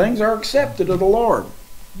different things are accepted of the Lord.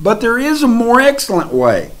 But there is a more excellent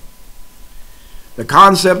way. The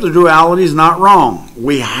concept of duality is not wrong.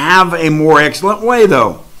 We have a more excellent way,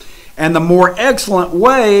 though. And the more excellent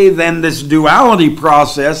way than this duality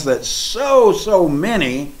process that so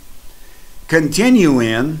many continue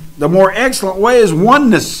in, the more excellent way is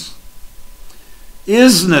oneness,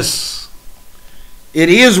 isness. It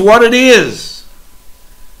is what it is.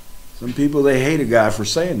 Some people, they hate a guy for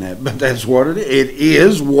saying that, but that's what it is. It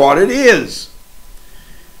is what it is.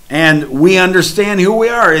 And we understand who we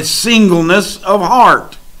are. It's singleness of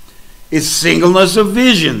heart. It's singleness of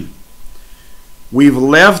vision. We've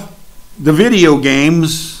left the video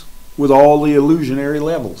games with all the illusionary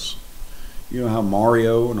levels. You know how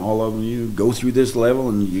Mario and all of them, you go through this level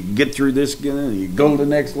and you get through this again and you go to the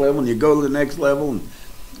next level and you go to the next level. And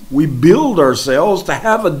we build ourselves to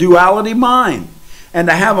have a duality mind and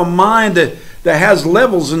to have a mind that has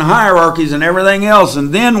levels and hierarchies and everything else.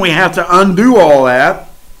 And then we have to undo all that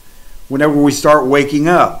whenever we start waking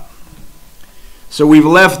up. So we've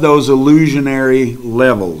left those illusionary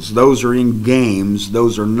levels. Those are in games.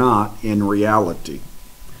 Those are not in reality.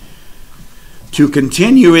 To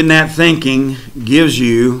continue in that thinking gives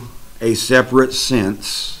you a separate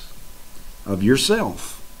sense of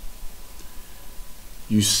yourself.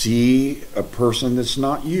 You see a person that's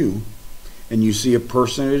not you, and you see a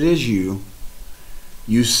person that is you.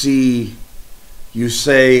 You say,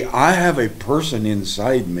 I have a person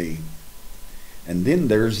inside me. And then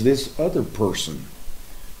there's this other person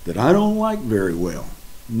that I don't like very well.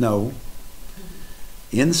 No.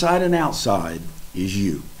 Inside and outside is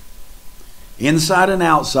you. Inside and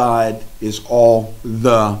outside is all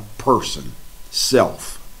the person,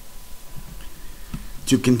 self.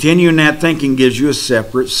 To continue in that thinking gives you a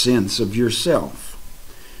separate sense of yourself.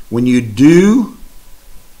 When you do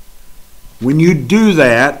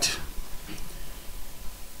that,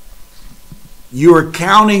 you are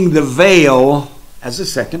counting the veil as a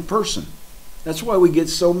second person. That's why we get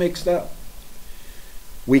so mixed up.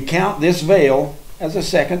 We count this veil as a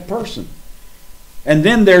second person. And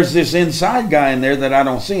then there's this inside guy in there that I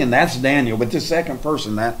don't see, and that's Daniel. But this second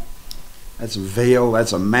person, that's a veil,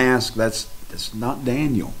 that's a mask, that's not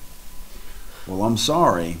Daniel. Well, I'm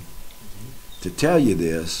sorry to tell you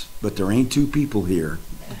this, but there ain't two people here,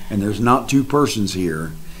 and there's not two persons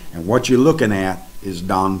here, and what you're looking at is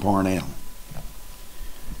Don Parnell.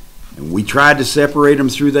 And we tried to separate them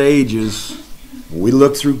through the ages. We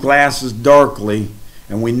looked through glasses darkly,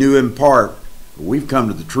 and we knew in part. But we've come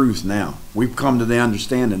to the truth now. We've come to the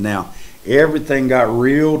understanding now. Everything got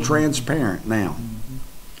real transparent now.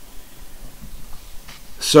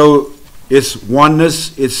 So it's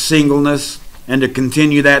oneness, it's singleness, and to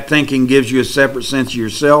continue that thinking gives you a separate sense of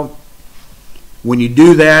yourself. When you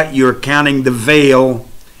do that, you're counting the veil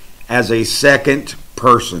as a second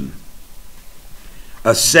person,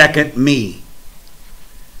 a second me.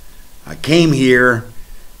 I came here,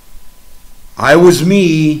 I was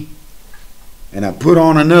me, and I put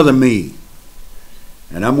on another me.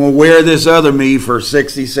 And I'm going to wear this other me for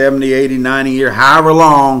 60, 70, 80, 90 years, however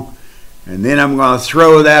long, and then I'm going to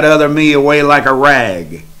throw that other me away like a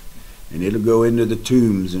rag. And it'll go into the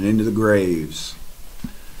tombs and into the graves.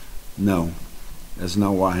 No, that's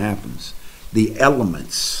not what happens. The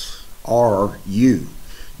elements are you.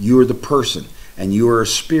 You are the person, and you are a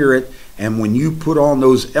spirit, and when you put on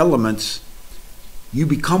those elements, you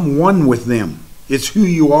become one with them. It's who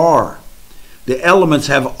you are. The elements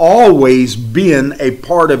have always been a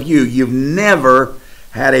part of you. You've never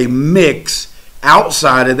had a mix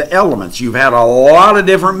outside of the elements. You've had a lot of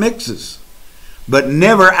different mixes, but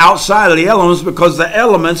never outside of the elements, because the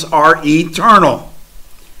elements are eternal.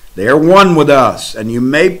 They're one with us, and you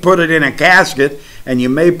may put it in a casket, and you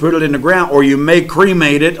may put it in the ground, or you may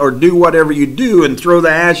cremate it, or do whatever you do and throw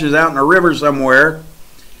the ashes out in a river somewhere,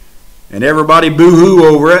 and everybody boo-hoo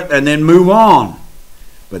over it, and then move on.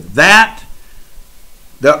 But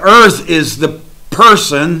the earth is the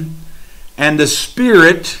person and the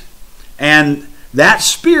spirit, and that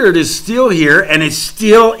spirit is still here, and it's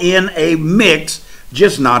still in a mix,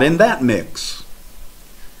 just not in that mix.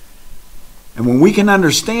 And when we can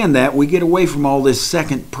understand that, we get away from all this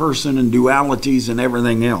second person and dualities and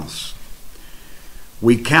everything else.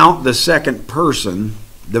 We count the second person,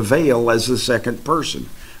 the veil, as the second person,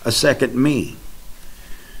 a second me.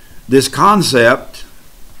 This concept,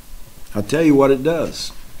 I'll tell you what it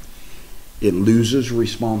does. It loses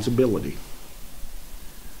responsibility.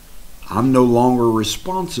 I'm no longer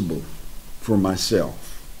responsible for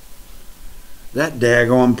myself. That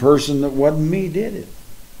daggone person that wasn't me did it.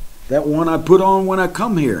 That one I put on when I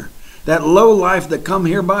come here. That low life that come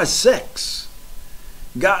here by sex.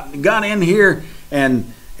 Got in here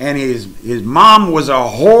and his mom was a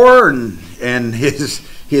whore and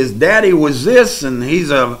his daddy was this, and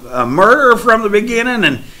he's a murderer from the beginning,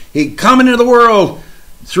 and he come into the world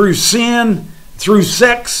through sin, through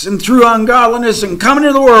sex, and through ungodliness, and coming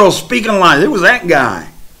into the world speaking lies. It was that guy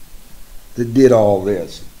that did all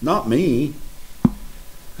this, not me.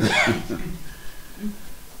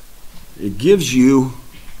 It gives you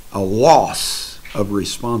a loss of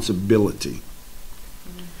responsibility.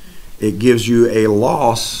 It gives you a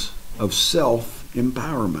loss of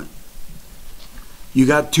self-empowerment. You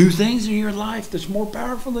got two things in your life that's more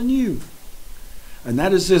powerful than you. And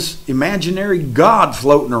that is this imaginary God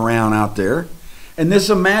floating around out there, and this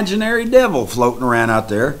imaginary devil floating around out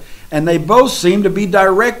there. And they both seem to be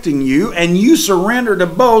directing you, and you surrender to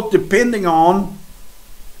both depending on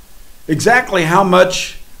exactly how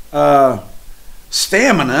much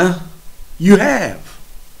stamina you have.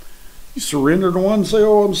 You surrender to one and say,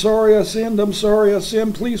 oh, I'm sorry I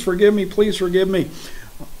sinned, please forgive me.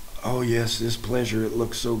 Oh yes, this pleasure, it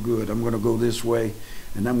looks so good, I'm going to go this way,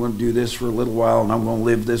 and I'm going to do this for a little while, and I'm going to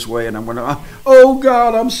live this way, and I'm going to, oh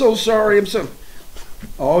God, I'm so sorry,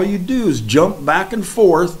 all you do is jump back and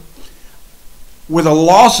forth with a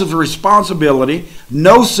loss of responsibility,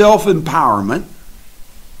 no self-empowerment,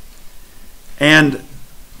 and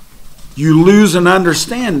you lose an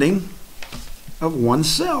understanding of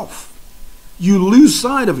oneself. You lose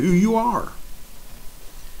sight of who you are.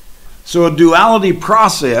 So a duality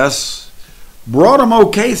process brought them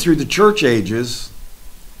okay through the church ages.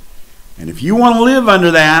 And if you want to live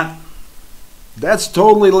under that, that's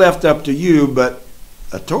totally left up to you. But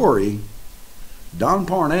a Tory Don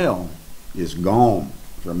Parnell is gone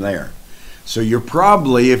from there. So you're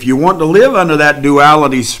probably, if you want to live under that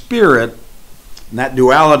duality spirit and that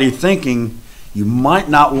duality thinking, you might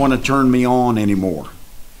not want to turn me on anymore.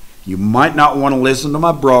 You might not want to listen to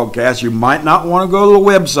my broadcast. You might not want to go to the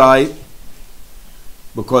website,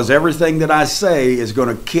 because everything that I say is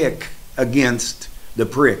going to kick against the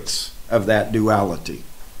pricks of that duality.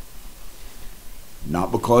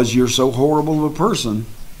 Not because you're so horrible of a person,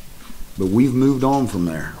 but we've moved on from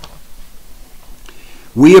there.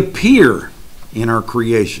 We appear in our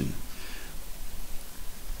creation,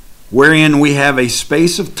 wherein we have a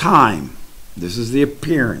space of time. This is the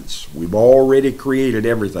appearance. We've already created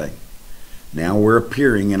everything. Now we're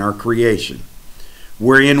appearing in our creation,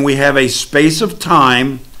 wherein we have a space of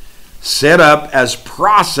time set up as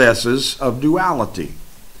processes of duality.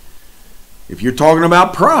 If you're talking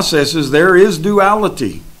about processes, there is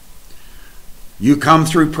duality. You come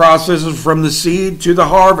through processes from the seed to the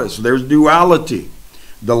harvest. There's duality.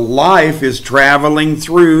 The life is traveling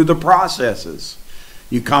through the processes.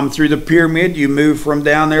 You come through the pyramid, you move from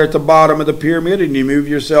down there at the bottom of the pyramid, and you move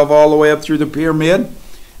yourself all the way up through the pyramid.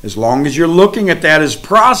 As long as you're looking at that as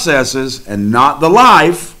processes and not the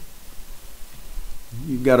life,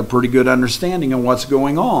 you've got a pretty good understanding of what's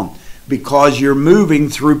going on, because you're moving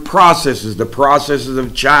through processes, the processes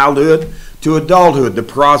of childhood to adulthood, the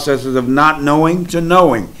processes of not knowing to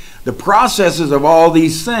knowing. The processes of all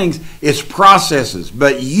these things is processes,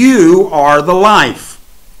 but you are the life.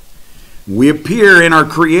 We appear in our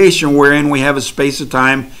creation, wherein we have a space of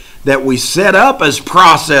time that we set up as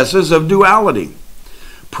processes of duality.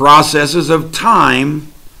 Processes of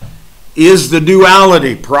time is the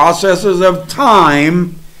duality. Processes of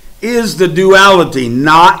time is the duality,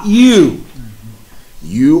 not you.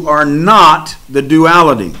 You are not the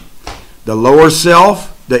duality. The lower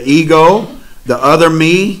self, the ego, the other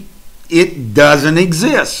me, it doesn't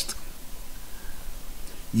exist.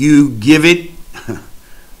 You give it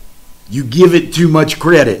too much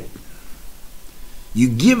credit. You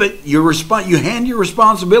give it you hand your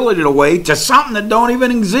responsibility away to something that don't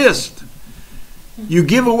even exist. You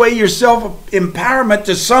give away your self-empowerment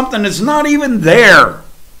to something that's not even there.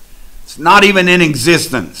 It's not even in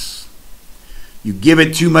existence. You give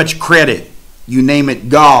it too much credit. You name it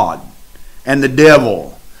God and the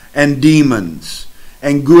devil and demons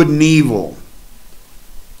and good and evil.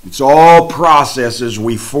 It's all processes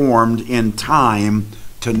we formed in time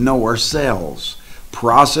to know ourselves.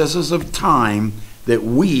 Processes of time that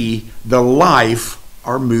we, the life,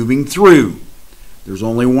 are moving through. There's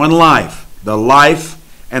only one life, the life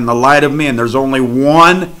and the light of men. There's only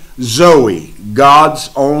one Zoe, God's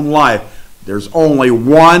own life. There's only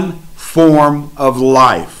one form of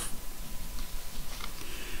life.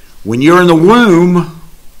 When you're in the womb,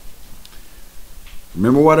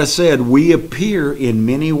 remember what I said, we appear in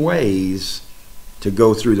many ways to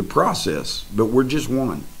go through the process, but we're just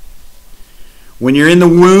one. When you're in the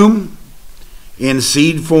womb, in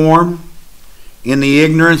seed form, in the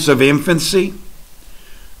ignorance of infancy,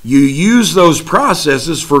 you use those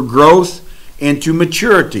processes for growth into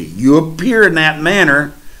maturity. You appear in that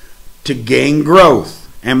manner to gain growth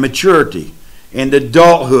and maturity into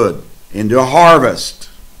adulthood, into a harvest,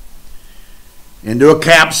 into a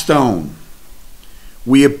capstone.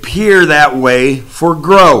 We appear that way for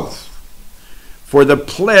growth, for the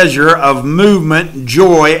pleasure of movement,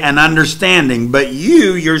 joy, and understanding. But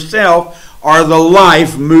you yourself are the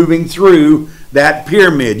life moving through that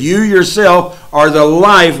pyramid. You yourself are the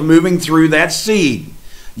life moving through that seed.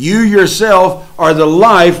 You yourself are the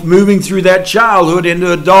life moving through that childhood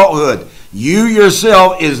into adulthood. You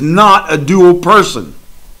yourself is not a dual person.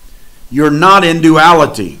 You're not in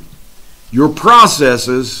duality. Your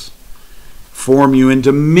processes form you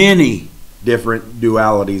into many different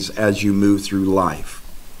dualities as you move through life.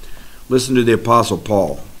 Listen to the Apostle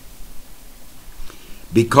Paul.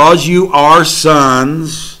 Because you are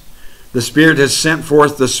sons, the Spirit has sent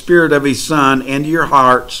forth the Spirit of His Son into your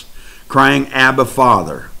hearts, crying, Abba,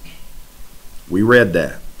 Father. We read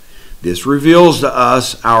that. This reveals to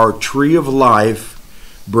us our tree of life,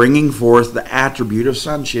 bringing forth the attribute of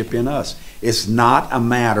sonship in us. It's not a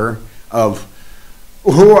matter of,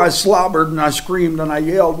 oh, I slobbered and I screamed and I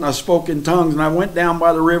yelled and I spoke in tongues and I went down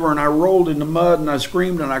by the river and I rolled in the mud and I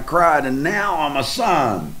screamed and I cried and now I'm a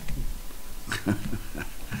son.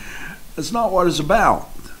 That's not what it's about.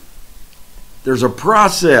 There's a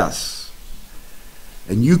process.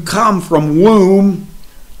 And you come from womb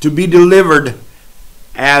to be delivered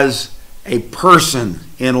as a person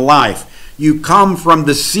in life. You come from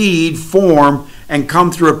the seed form and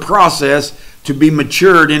come through a process to be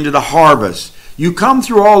matured into the harvest. You come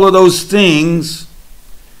through all of those things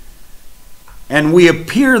And we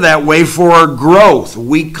appear that way for our growth.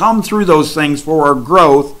 We come through those things for our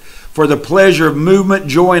growth, for the pleasure of movement,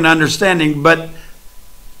 joy, and understanding. But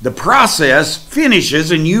the process finishes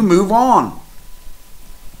and you move on.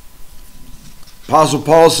 Apostle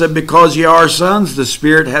Paul said, because ye are sons, the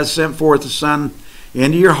Spirit has sent forth the Son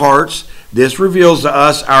into your hearts. This reveals to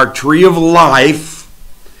us our tree of life,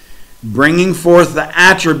 bringing forth the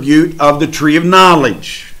attribute of the tree of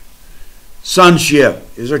knowledge. Sonship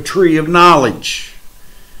is a tree of knowledge.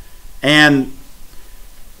 And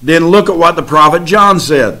then look at what the prophet John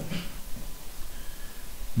said.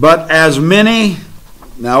 But as many,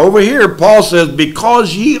 now over here Paul says,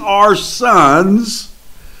 because ye are sons,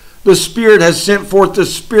 the Spirit has sent forth the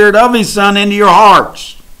Spirit of His Son into your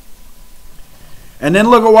hearts. And then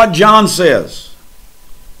look at what John says.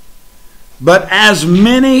 But as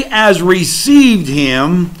many as received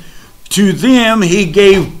Him, to them He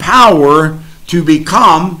gave power to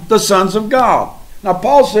become the sons of God. Now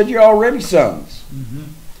Paul said you're already sons.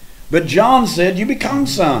 But John said you become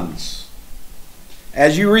sons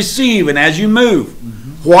as you receive and as you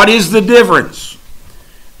move. What is the difference?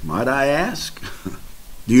 Might I ask?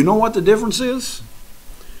 Do you know what the difference is?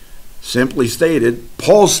 Simply stated,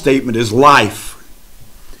 Paul's statement is life,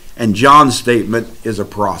 and John's statement is a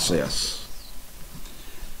process.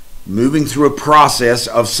 Moving through a process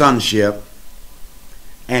of sonship,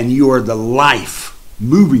 and you are the life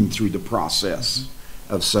moving through the process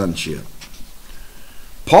of sonship.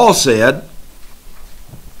 Paul said,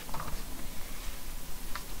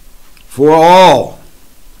 for all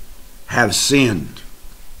have sinned.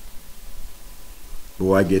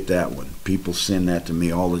 Boy, I get that one. People send that to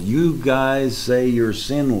me all. You guys say you're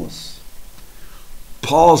sinless.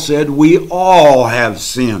 Paul said we all have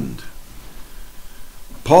sinned.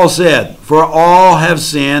 Paul said, for all have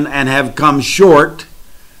sinned and have come short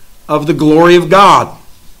of the glory of God.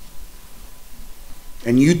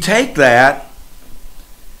 And you take that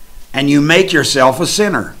and you make yourself a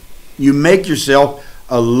sinner. You make yourself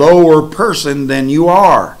a lower person than you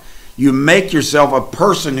are. You make yourself a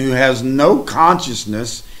person who has no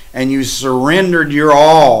consciousness, and you surrendered your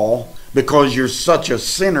all because you're such a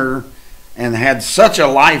sinner and had such a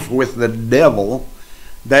life with the devil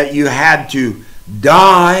that you had to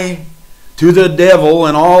die to the devil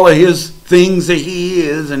and all of his things that he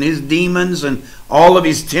is, and his demons and all of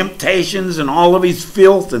his temptations and all of his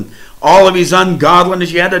filth and all of his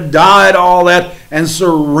ungodliness. You had to die to all that and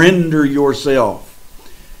surrender yourself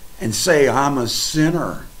and say, I'm a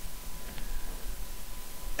sinner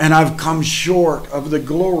and I've come short of the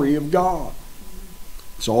glory of God.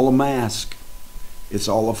 It's all a mask. It's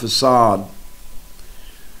all a facade.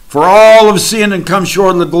 For all have sinned and come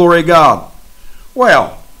short of the glory of God.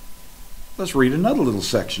 Well, let's read another little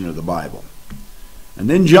section of the Bible. And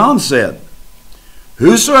then John said,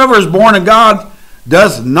 whosoever is born of God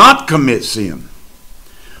does not commit sin,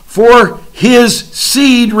 for his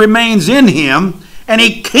seed remains in him, and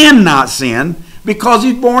he cannot sin because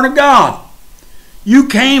he's born of God. You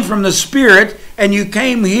came from the Spirit, and you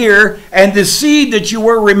came here, and the seed that you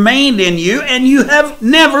were remained in you, and you have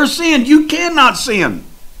never sinned. You cannot sin.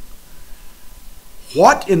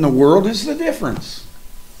 What in the world is the difference?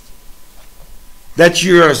 That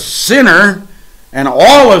you're a sinner, and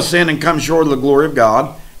all have sinned and come short of the glory of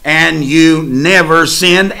God, and you never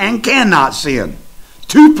sinned and cannot sin.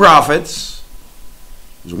 Two prophets.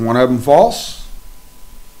 Is one of them false?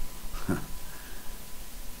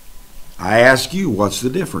 I ask you, what's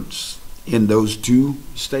the difference in those two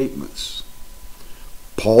statements?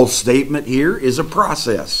 Paul's statement here is a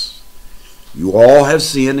process. You all have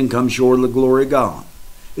sinned and come short of the glory of God.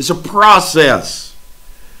 It's a process.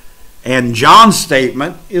 And John's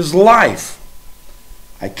statement is life.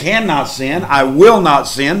 I cannot sin. I will not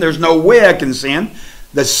sin. There's no way I can sin.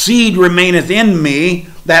 The seed remaineth in me,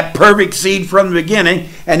 that perfect seed from the beginning,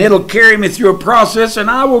 and it'll carry me through a process, and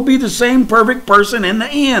I will be the same perfect person in the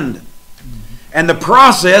end. And the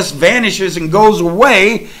process vanishes and goes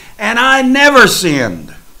away, and I never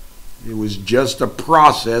sinned. It was just a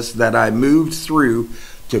process that I moved through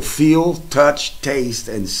to feel, touch, taste,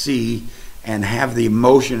 and see, and have the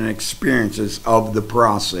emotion and experiences of the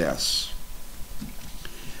process.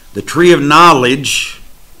 The tree of knowledge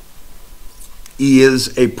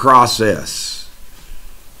is a process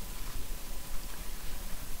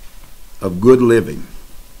of good living.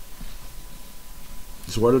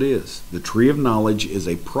 That's what it is. The tree of knowledge is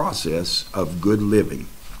a process of good living.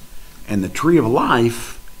 And the tree of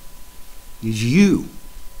life is you.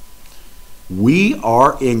 We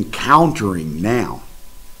are encountering now,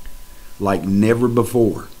 like never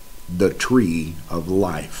before, the tree of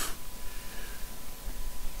life.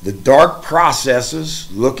 The dark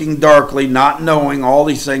processes, looking darkly, not knowing, all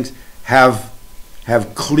these things have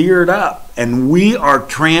cleared up, and we are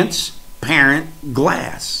transparent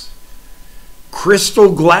glass,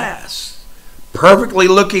 crystal glass, perfectly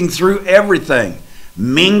looking through everything,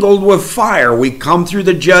 mingled with fire. We come through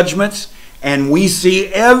the judgments and we see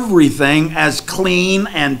everything as clean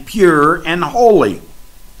and pure and holy.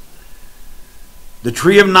 The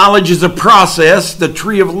tree of knowledge is a process. The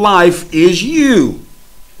tree of life is you.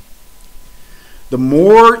 The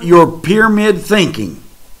more your pyramid thinking,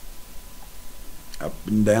 up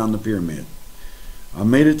and down the pyramid. I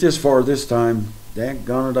made it this far this time.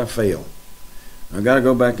 Daggone it, I failed. I got to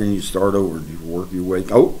go back and you start over and you work your way.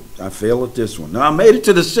 Oh, I failed at this one. Now I made it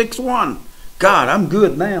to the sixth one. God, I'm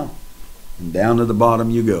good now. And down to the bottom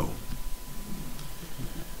you go.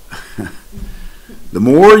 The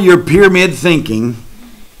more your pyramid thinking,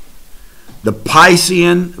 the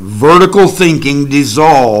Piscean vertical thinking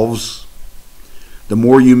dissolves, the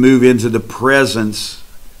more you move into the presence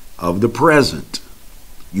of the present.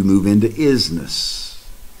 You move into isness.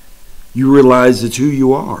 You realize it's who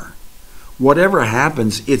you are. Whatever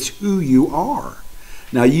happens, it's who you are.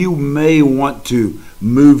 Now, you may want to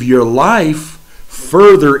move your life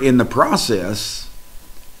further in the process,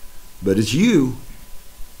 but it's you.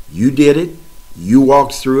 You did it. You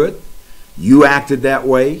walked through it. You acted that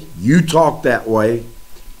way. You talked that way.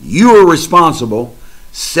 You are responsible.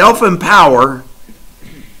 Self-empower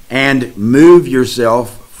and move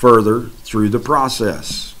yourself further through the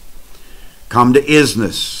process. Come to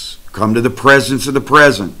isness. Come to the presence of the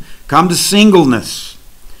present. Come to singleness.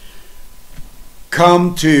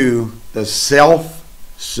 Come to the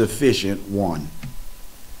self-sufficient one.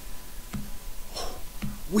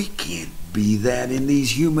 We can't be that in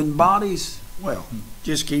these human bodies. Well,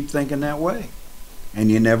 just keep thinking that way,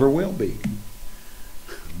 and you never will be.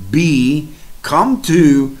 Come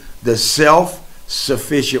to the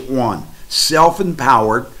self-sufficient one,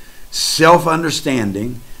 self-empowered,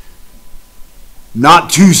 self-understanding,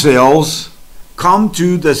 not two selves. Come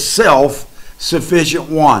to the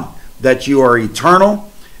self-sufficient one, that you are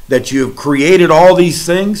eternal, that you have created all these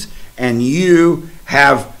things, and you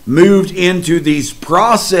have moved into these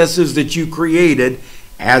processes that you created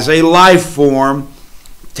as a life form,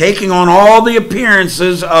 taking on all the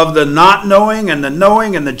appearances of the not knowing and the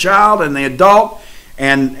knowing and the child and the adult,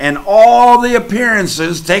 and all the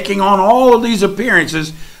appearances, taking on all of these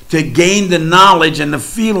appearances to gain the knowledge and the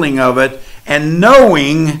feeling of it, and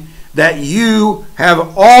knowing that you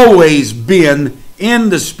have always been in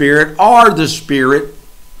the Spirit, are the Spirit,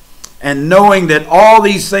 and knowing that all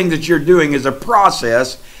these things that you're doing is a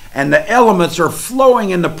process, and the elements are flowing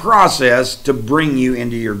in the process to bring you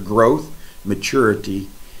into your growth, maturity,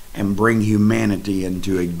 and bring humanity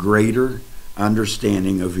into a greater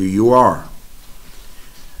understanding of who you are.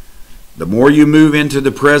 The more you move into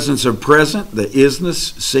the presence of present, the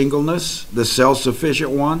isness, singleness, the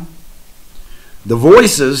self-sufficient one, the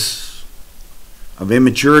voices of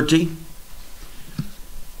immaturity,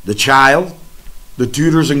 the child, the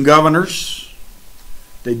tutors and governors,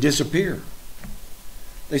 they disappear.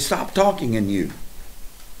 They stop talking in you.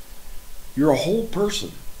 You're a whole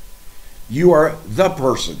person. You are the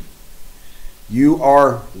person. You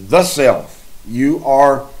are the self.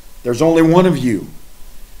 There's only one of you.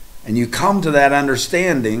 And you come to that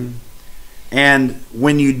understanding, and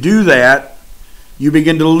when you do that, you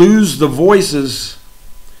begin to lose the voices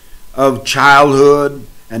of childhood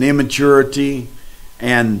and immaturity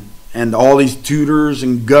and all these tutors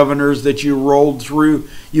and governors that you rolled through.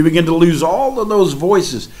 You begin to lose all of those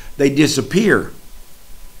voices. They disappear.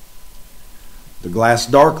 The glass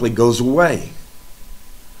darkly goes away.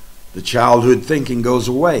 The childhood thinking goes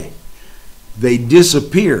away. They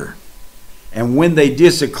disappear. And when they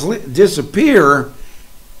disappear,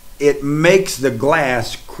 it makes the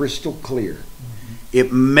glass crystal clear.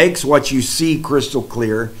 It makes what you see crystal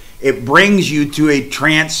clear. It brings you to a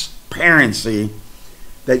transparency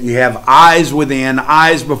that you have eyes within,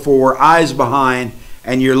 eyes before, eyes behind,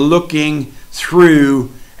 and you're looking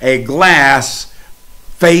through a glass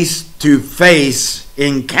face to face,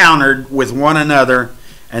 encountered with one another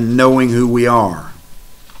and knowing who we are.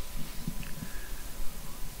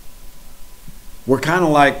 We're kind of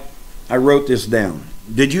like, I wrote this down.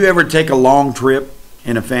 Did you ever take a long trip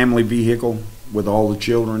in a family vehicle with all the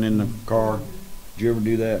children in the car? Did you ever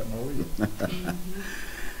do that?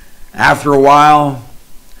 After a while,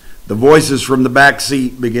 the voices from the back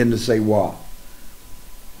seat begin to say what?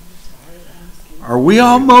 Are we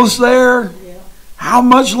almost there? How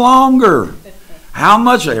much longer? How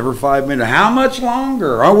much? Every 5 minutes. How much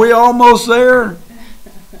longer? Are we almost there?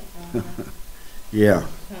 Yeah.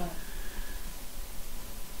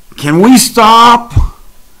 can we stop?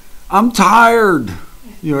 I'm tired.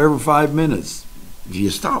 You know, every 5 minutes. If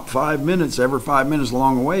you stop 5 minutes, every 5 minutes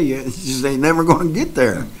along the way, you just ain't never going to get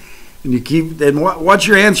there. And you keep, and what's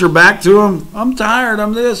your answer back to them? I'm tired,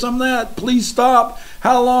 I'm this, I'm that, please stop.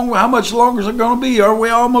 How much longer is it going to be? Are we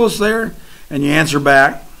almost there? And you answer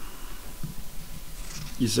back.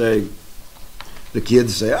 You say, the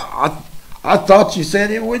kids say, I thought you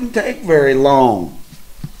said it wouldn't take very long.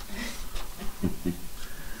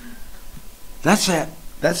 That's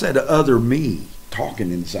that other me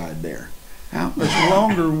talking inside there. How much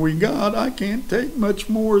longer we got? I can't take much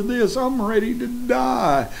more of this. I'm ready to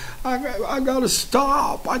die. I got to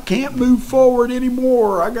stop. I can't move forward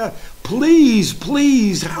anymore.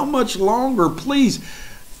 Please, how much longer? Please,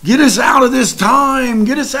 get us out of this time.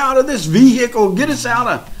 Get us out of this vehicle. Get us out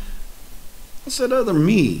of... That's that other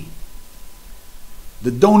me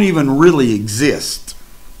that don't even really exist.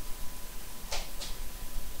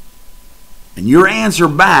 And your answer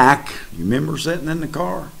back, you remember sitting in the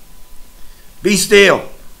car? Be still.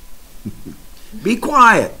 Be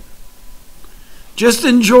quiet. Just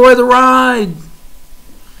enjoy the ride.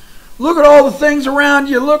 Look at all the things around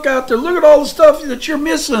you. Look out there. Look at all the stuff that you're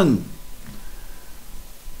missing.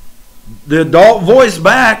 The adult voice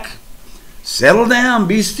back. Settle down.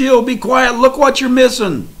 Be still. Be quiet. Look what you're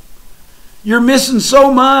missing. You're missing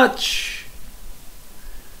so much.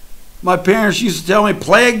 My parents used to tell me,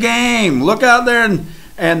 play a game. Look out there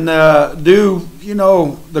and do,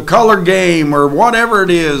 the color game or whatever it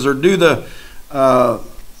is, or do the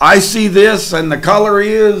I see this and the color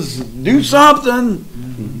is. Do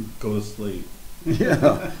something. Go to sleep.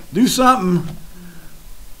 Yeah, do something.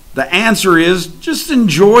 The answer is just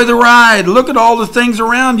enjoy the ride. Look at all the things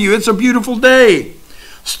around you. It's a beautiful day.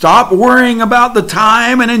 Stop worrying about the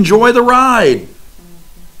time and enjoy the ride.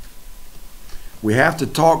 We have to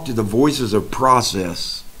talk to the voices of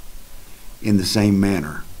process in the same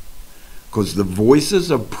manner. Because the voices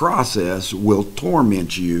of process will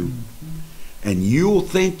torment you, and you'll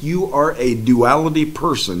think you are a duality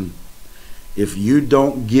person if you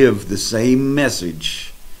don't give the same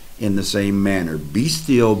message in the same manner. Be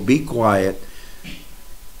still, be quiet.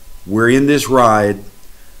 We're in this ride.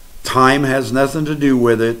 Time has nothing to do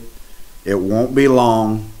with it. It won't be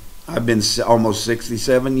long. I've been almost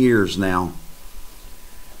 67 years now.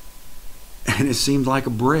 And it seems like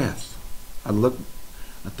a breath. I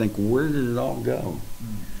think, where did it all go?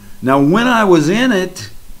 Now, when I was in it,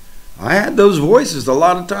 I had those voices a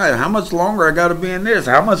lot of times. How much longer I got to be in this?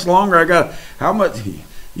 How much longer I got? How much?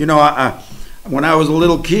 I when I was a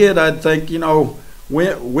little kid, I'd think,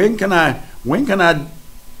 when can I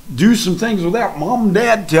do some things without mom and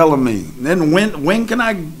dad telling me? And then when can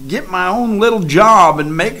I get my own little job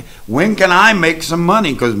and when can I make some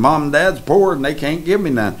money? Because mom and dad's poor and they can't give me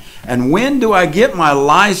none. And when do I get my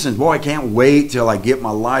license? Boy, I can't wait till I get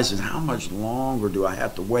my license. How much longer do I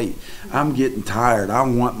have to wait? I'm getting tired. I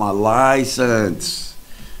want my license.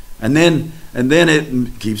 And then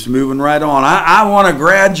it keeps moving right on. I want to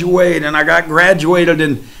graduate, and I got graduated,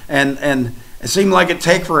 and it seemed like it'd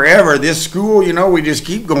take forever. This school, we just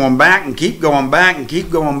keep going back and keep going back and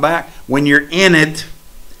keep going back. When you're in it,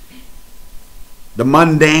 the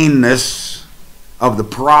mundaneness of the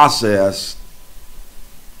process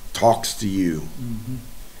talks to you. Mm-hmm.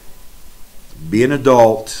 Be an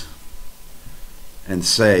adult and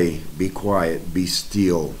say, be quiet, be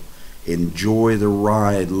still, enjoy the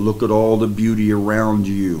ride, look at all the beauty around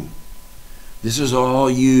you. This is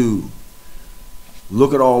all you.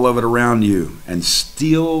 Look at all of it around you and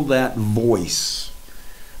still that voice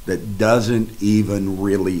that doesn't even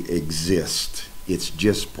really exist. It's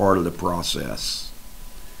just part of the process.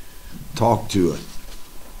 Talk to it.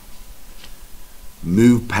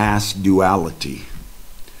 Move past duality.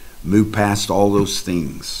 Move past all those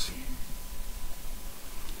things.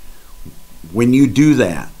 When you do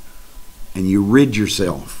that and you rid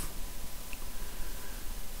yourself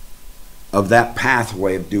of that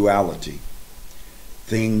pathway of duality,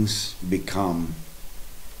 things become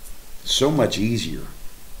so much easier,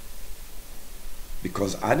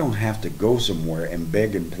 because I don't have to go somewhere and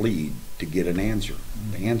beg and plead to get an answer.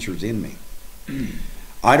 The answer's in me.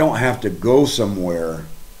 I don't have to go somewhere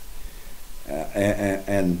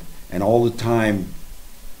and all the time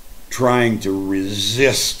trying to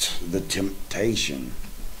resist the temptation.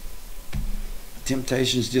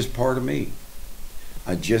 Temptation is just part of me.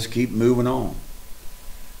 I just keep moving on.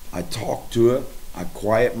 I talk to it. I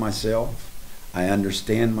quiet myself. I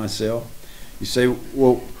understand myself. You say,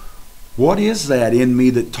 well, what is that in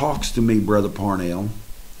me that talks to me, Brother Parnell?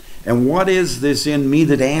 And what is this in me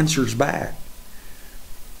that answers back?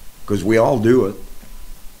 Because we all do it.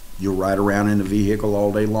 You'll ride around in the vehicle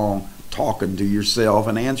all day long talking to yourself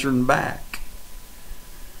and answering back.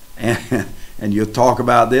 And you'll talk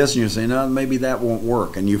about this and you'll say, no, maybe that won't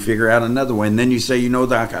work. And you figure out another way. And then you say, you know,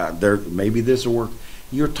 maybe this will work.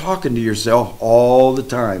 You're talking to yourself all the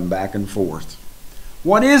time, back and forth.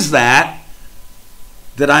 What is that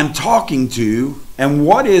I'm talking to? And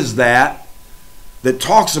what is that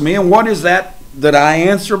talks to me? And what is that I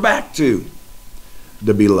answer back to?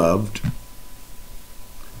 The beloved,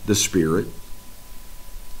 the Spirit.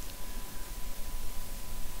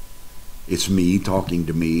 It's me talking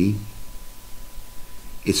to me.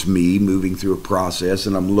 It's me moving through a process,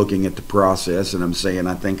 and I'm looking at the process and I'm saying,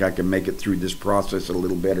 I think I can make it through this process a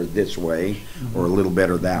little better this way, or a little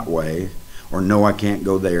better that way, or no, I can't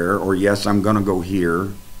go there, or yes, I'm going to go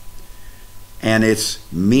here. And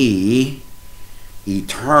it's me,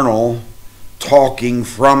 eternal, talking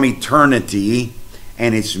from eternity,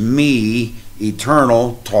 and it's me,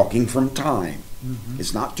 eternal, talking from time.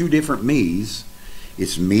 It's not two different me's.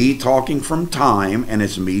 It's me talking from time, and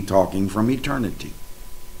it's me talking from eternity.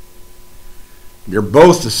 They're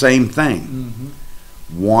both the same thing.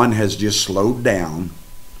 One has just slowed down,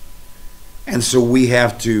 and so we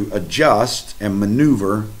have to adjust and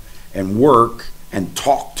maneuver and work and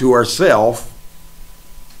talk to ourselves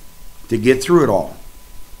to get through it all.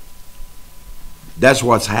 That's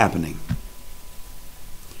what's happening.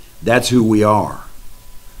 That's who we are.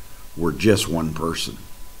 We're just one person.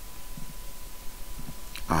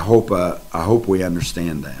 I hope we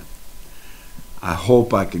understand that. I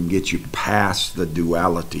hope I can get you past the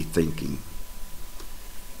duality thinking.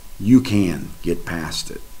 You can get past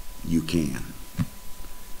it. You can.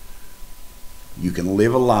 You can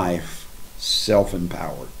live a life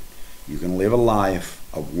self-empowered. You can live a life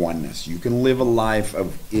of oneness. You can live a life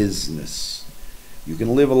of isness. You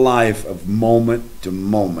can live a life of moment to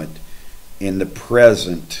moment in the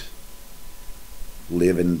present.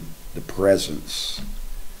 Live in the presence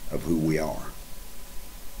of who we are.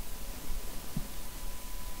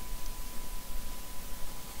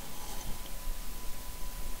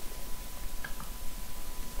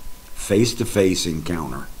 Face-to-face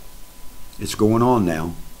encounter. It's going on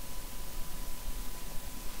now.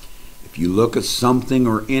 If you look at something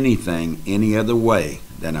or anything any other way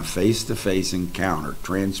than a face-to-face encounter,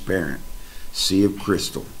 transparent, sea of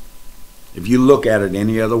crystal, if you look at it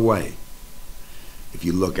any other way, if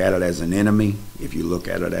you look at it as an enemy, if you look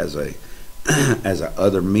at it as a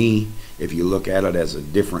other me, if you look at it as a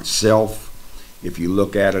different self, if you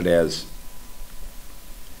look at it as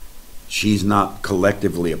she's not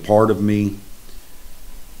collectively a part of me,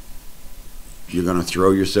 you're going to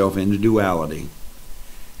throw yourself into duality.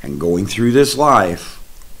 And going through this life,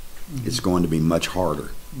 it's going to be much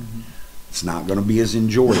harder. It's not going to be as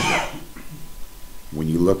enjoyable. When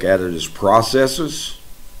you look at it as processes,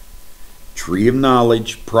 tree of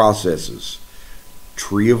knowledge, processes,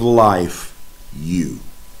 tree of life, you.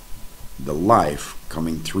 The life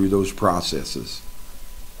coming through those processes.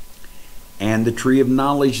 And the tree of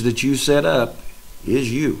knowledge that you set up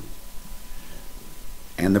is you.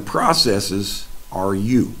 And the processes are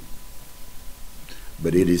you.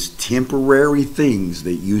 But it is temporary things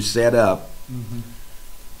that you set up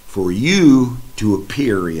for you to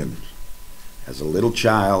appear in as a little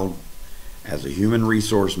child, as a human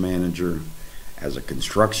resource manager, as a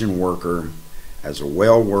construction worker, as a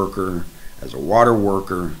well worker, as a water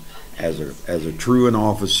worker, as a truant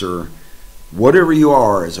officer, whatever you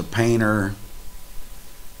are, as a painter.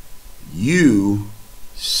 You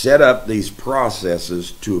set up these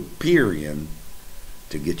processes to appear in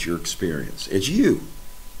to get your experience. It's you.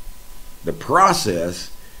 The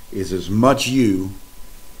process is as much you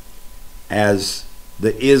as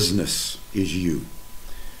the isness is you.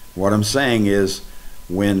 What I'm saying is,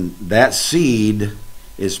 when that seed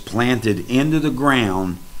is planted into the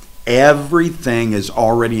ground, everything is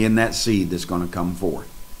already in that seed that's going to come forth.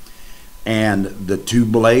 And the two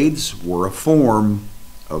blades were a form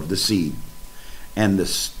of the seed. And the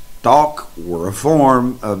stalk were a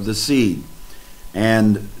form of the seed.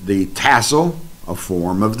 And the tassel, a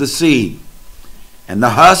form of the seed. And the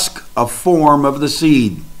husk, a form of the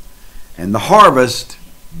seed. And the harvest,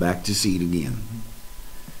 back to seed again.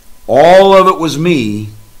 All of it was me,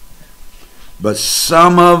 but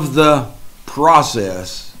some of the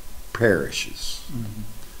process perishes.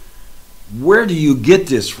 Where do you get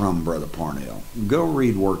this from, Brother Parnell? Go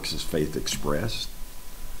read Works as Faith Expressed,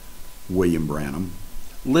 William Branham.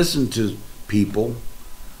 Listen to people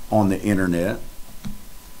on the internet.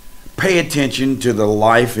 Pay attention to the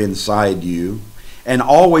life inside you, and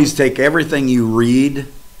always take everything you read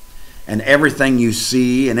and everything you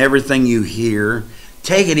see and everything you hear,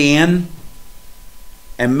 take it in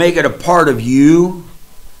and make it a part of you.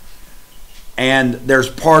 And there's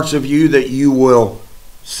parts of you that you will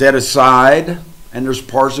set aside, and there's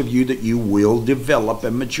parts of you that you will develop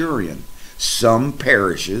and mature in. Some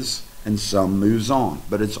perishes and some moves on,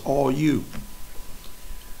 but it's all you.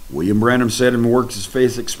 William Branham said in Works as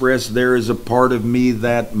Faith Expressed, there is a part of me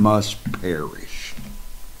that must perish.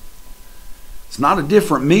 It's not a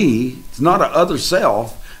different me. It's not a other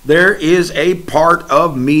self. There is a part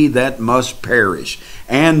of me that must perish.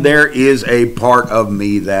 And there is a part of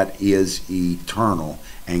me that is eternal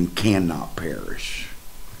and cannot perish.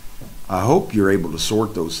 I hope you're able to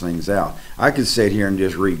sort those things out. I could sit here and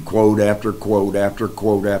just read quote after quote after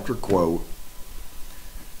quote after quote.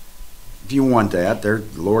 If you want that,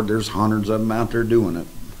 Lord, there's hundreds of them out there doing it.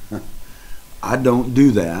 I don't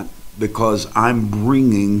do that because I'm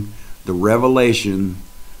bringing the revelation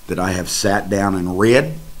that I have sat down and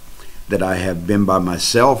read, that I have been by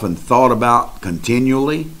myself and thought about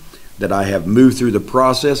continually, that I have moved through the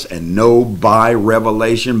process and know by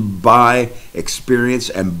revelation, by experience,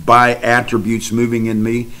 and by attributes moving in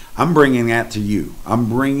me. I'm bringing that to you. I'm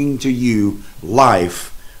bringing to you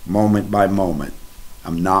life moment by moment.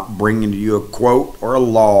 I'm not bringing to you a quote or a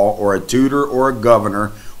law or a tutor or a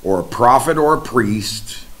governor or a prophet or a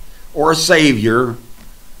priest or a savior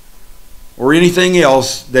or anything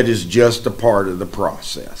else that is just a part of the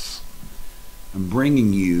process. I'm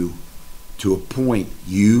bringing you to a point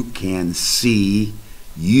you can see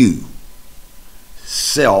you.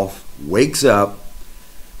 Self wakes up,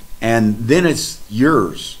 and then it's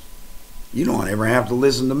yours. You don't ever have to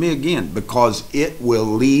listen to me again because it will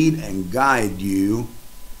lead and guide you.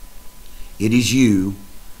 It is you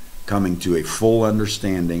coming to a full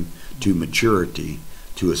understanding, to maturity,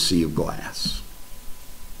 to a sea of glass.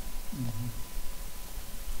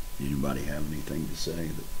 Anybody have anything to say?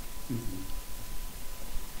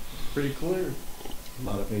 Pretty clear. A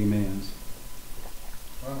lot of amens.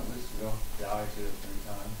 Well, at least we don't die 2 or 3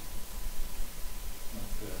 times.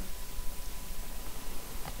 That's good.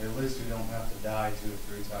 At least we don't have to die 2 or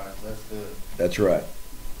 3 times. That's good. That's right.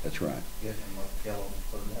 That's right. Get him up, kill him,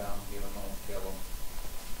 put him down, get him up, kill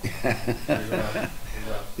him.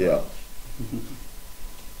 Yeah.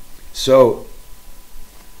 So,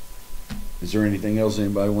 is there anything else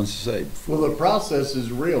anybody wants to say? Well, the process is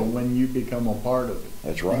real when you become a part of it.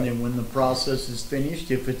 That's right. And then when the process is finished,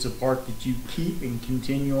 if it's a part that you keep and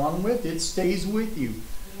continue on with, it stays with you.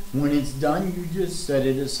 When it's done, you just set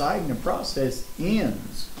it aside and the process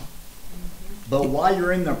ends. But while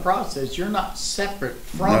you're in the process, you're not separate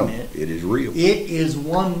from No, it. it is real. It is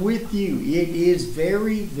one with you. It is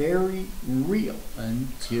very, very real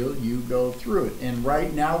until you go through it. And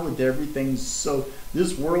right now with everything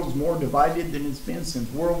this world's more divided than it's been since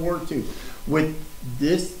World War II. With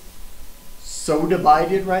this so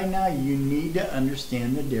divided right now, you need to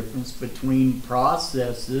understand the difference between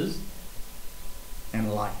processes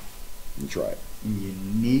and life. That's right. And you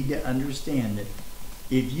need to understand it.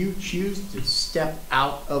 If you choose to step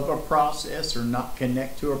out of a process or not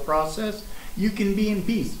connect to a process, you can be in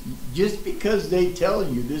peace. Just because they tell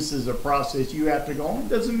you this is a process you have to go on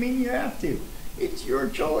doesn't mean you have to. It's your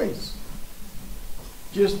choice.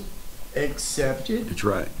 Just accept it. That's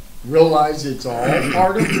right. Realize it's all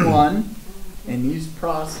part of one, and these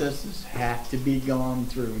processes have to be gone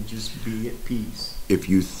through. Just be at peace. If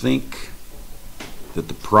you think that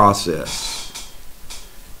the process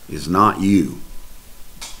is not you,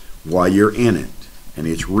 while you're in it, and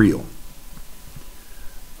it's real,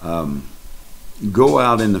 go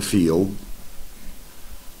out in the field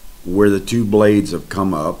where the 2 blades have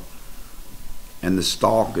come up and the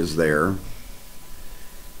stalk is there,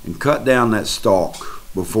 and cut down that stalk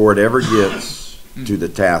before it ever gets to the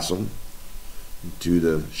tassel, to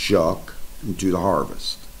the shuck, and to the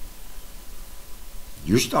harvest.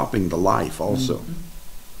 You're stopping the life also.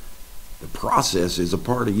 The process is a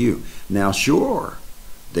part of you. Now, sure,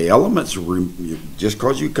 the elements, just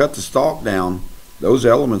because you cut the stalk down, those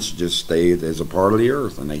elements just stay as a part of the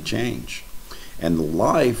earth and they change. And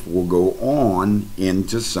life will go on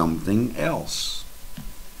into something else.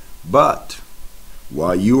 But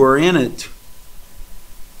while you are in it,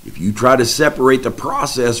 if you try to separate the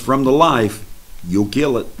process from the life, you'll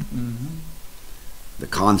kill it. The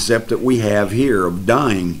concept that we have here of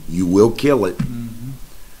dying, you will kill it.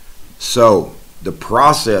 So, the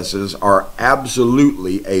processes are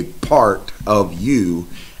absolutely a part of you,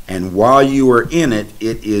 and while you are in it,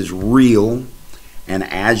 it is real. And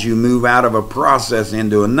as you move out of a process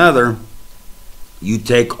into another, you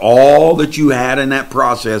take all that you had in that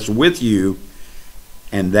process with you,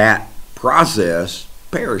 and that process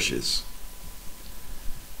perishes.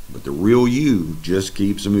 But the real you just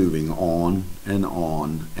keeps moving on and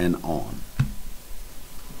on and on.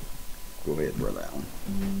 Go ahead, Brother Allen.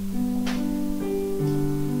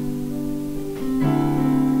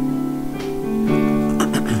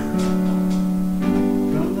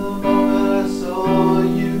 From the moment I saw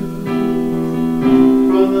you,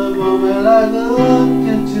 from the moment I looked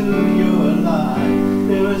into your life,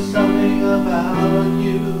 there was something about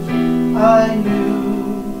you I knew.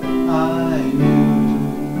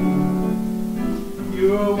 You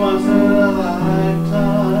were once in a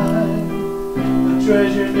lifetime, a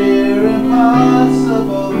treasure dear,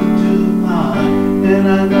 impossible to find. And I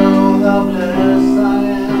know how blessed I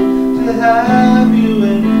am to have you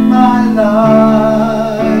in my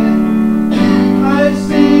life. I've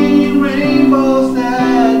seen rainbows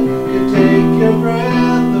that could take your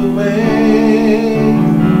breath away.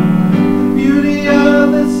 The beauty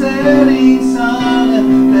of the setting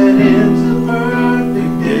sun that ends a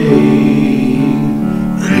perfect day.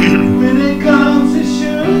 When it comes to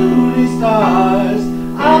shooting stars,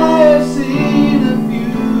 I have seen a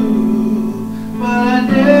few, but I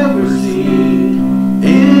never seen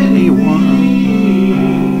anyone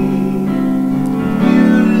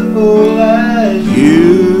beautiful as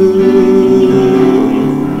you.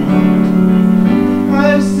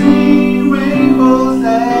 I've seen rainbows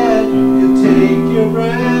that could take your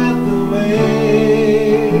breath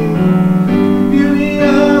away. The beauty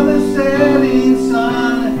of the setting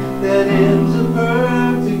sun that ends a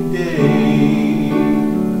perfect day.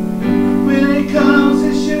 When it comes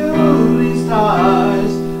to shooting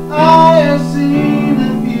stars, I have seen a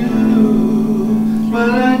few, but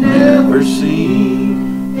I never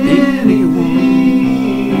seen anything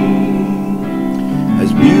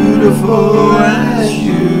As beautiful as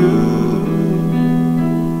you.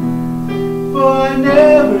 For I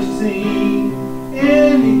never seen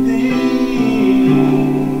anything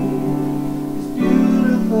as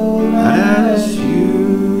beautiful As you.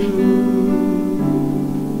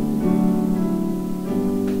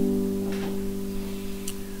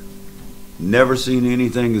 Never seen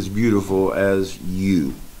anything as beautiful as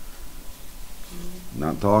you.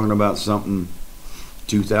 Not talking about something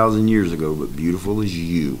 2,000 years ago, but beautiful as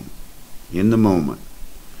you. In the moment.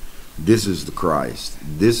 This is the Christ.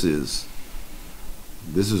 This is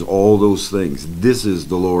all those things. This is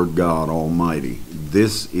the Lord God Almighty.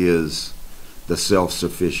 This is the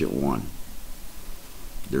self-sufficient one.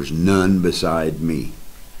 There's none beside me.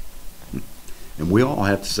 And we all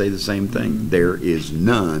have to say the same thing. There is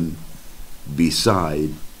none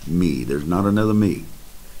beside me. There's not another me.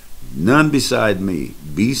 None beside me.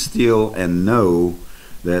 Be still and know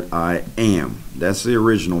that I am. That's the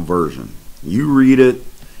original version. You read it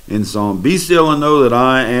in Psalm. Be still and know that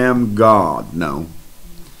I am God. No.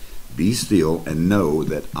 Be still and know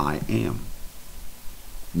that I am.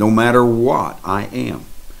 No matter what, I am.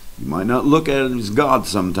 You might not look at it as God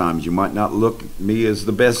sometimes. You might not look at me as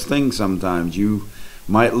the best thing sometimes. You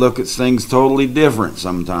might look at things totally different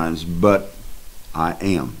sometimes, but I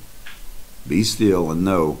am. Be still and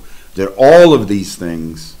know that all of these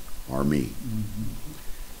things are me.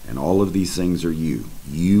 And all of these things are you.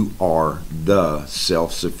 You are the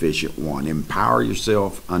self-sufficient one. Empower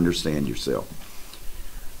yourself, understand yourself.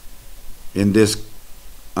 In this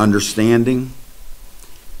understanding,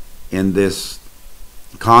 in this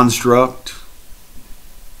construct,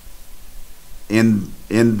 in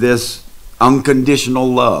this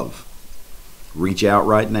unconditional love, reach out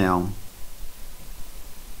right now.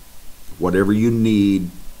 Whatever you need,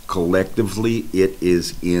 collectively, it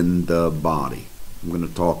is in the body. I'm going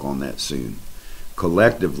to talk on that soon.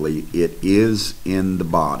 Collectively, it is in the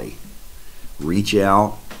body. Reach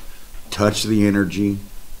out, touch the energy,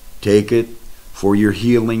 take it for your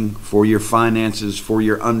healing, for your finances, for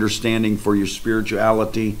your understanding, for your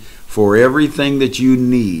spirituality, for everything that you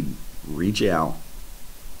need. Reach out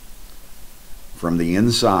from the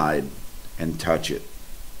inside and touch it.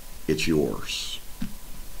 It's yours.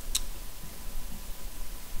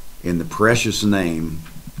 In the precious name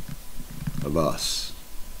of us,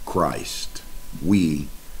 Christ, we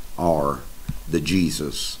are the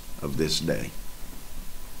Jesus of this day.